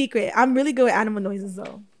little secret. I'm really good with animal noises,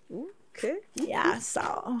 though. Okay. Yeah,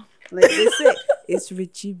 so. Like they say, it's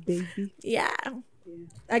Richie, baby. Yeah.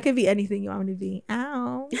 I could be anything you want me to be.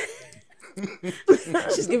 Ow.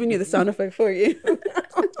 She's giving you the sound effect for you.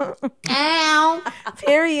 Ow.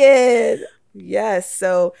 Period. Yes.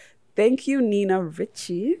 So thank you, Nina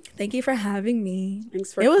Richie. Thank you for having me.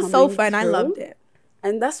 Thanks for It was so coming fun. I through. loved it.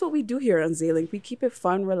 And that's what we do here on Z-Link. We keep it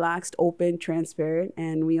fun, relaxed, open, transparent,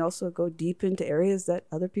 and we also go deep into areas that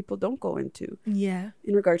other people don't go into Yeah.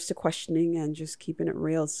 in regards to questioning and just keeping it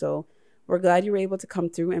real. So we're glad you were able to come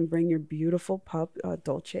through and bring your beautiful pup,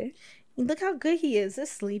 Dolce. Look how good he is.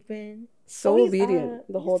 Just sleeping. So he's, obedient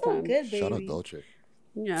the he's whole so time. Good, baby. Shout out Dolce.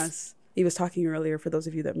 Yes. He was talking earlier for those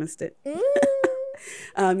of you that missed it. Mm.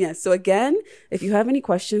 So again, if you have any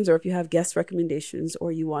questions or if you have guest recommendations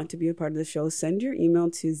or you want to be a part of the show, send your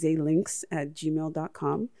email to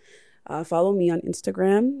zaylinks@gmail.com. Follow me on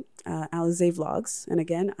Instagram, Alizé Vlogs. And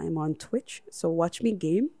again, I'm on Twitch. So watch me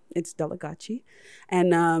game. It's Delagachi.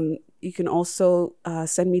 And you can also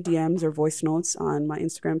send me DMs or voice notes on my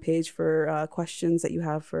Instagram page for questions that you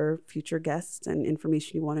have for future guests and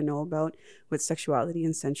information you want to know about with sexuality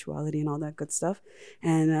and sensuality and all that good stuff.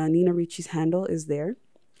 And Nina Ricci's handle is there.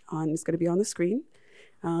 It's going to be on the screen.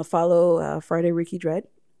 Follow Friday Ricky Dread.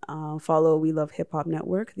 Follow We Love Hip Hop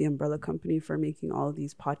Network, the umbrella company for making all of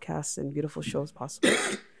these podcasts and beautiful shows possible.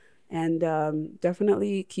 And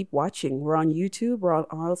definitely keep watching. We're on YouTube.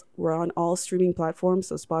 We're on all streaming platforms,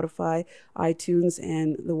 so Spotify, iTunes,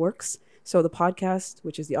 and the works. So the podcast,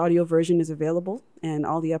 which is the audio version, is available, and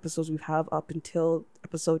all the episodes we have up until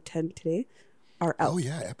episode 10 today are out. Oh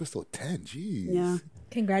yeah, episode 10. Jeez. Yeah.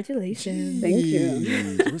 Congratulations. Thank you.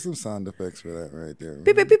 Jeez. Where's some sound effects for that right there?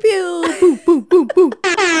 Pew, pew, pew, pew. Boom, boom, boom, boom.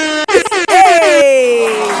 Hey!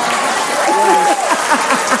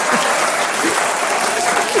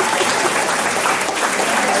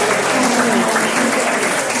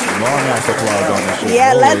 Long ass applause on this shit.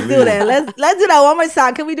 Yeah, let's do Holy. that. Let's do that one more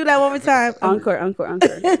time. Can we do that one more time? Encore. Yay!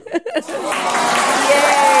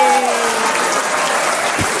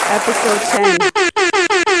 Episode 10.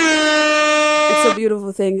 It's a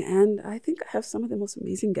beautiful thing, and I think I have some of the most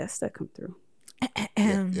amazing guests that come through.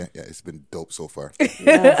 Yeah. It's been dope so far.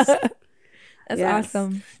 Yes. That's Yes.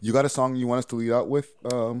 awesome. You got a song you want us to lead out with?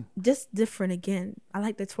 Just different again. I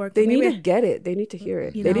like the twerk. They Maybe- need to get it. They need to hear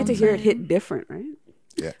it. You They know need to what hear I'm it hit different, right?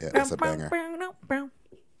 Yeah, that's a banger.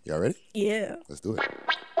 Y'all ready? Yeah. Let's do it.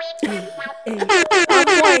 Hey. I'm going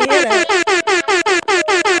to hear that.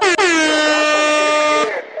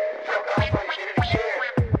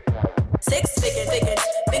 Six figure,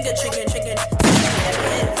 finger chicken, chicken.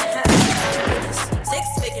 Six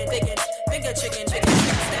figure, finger chicken, chicken.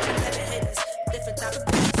 Different type of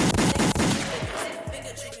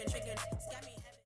finger chicken.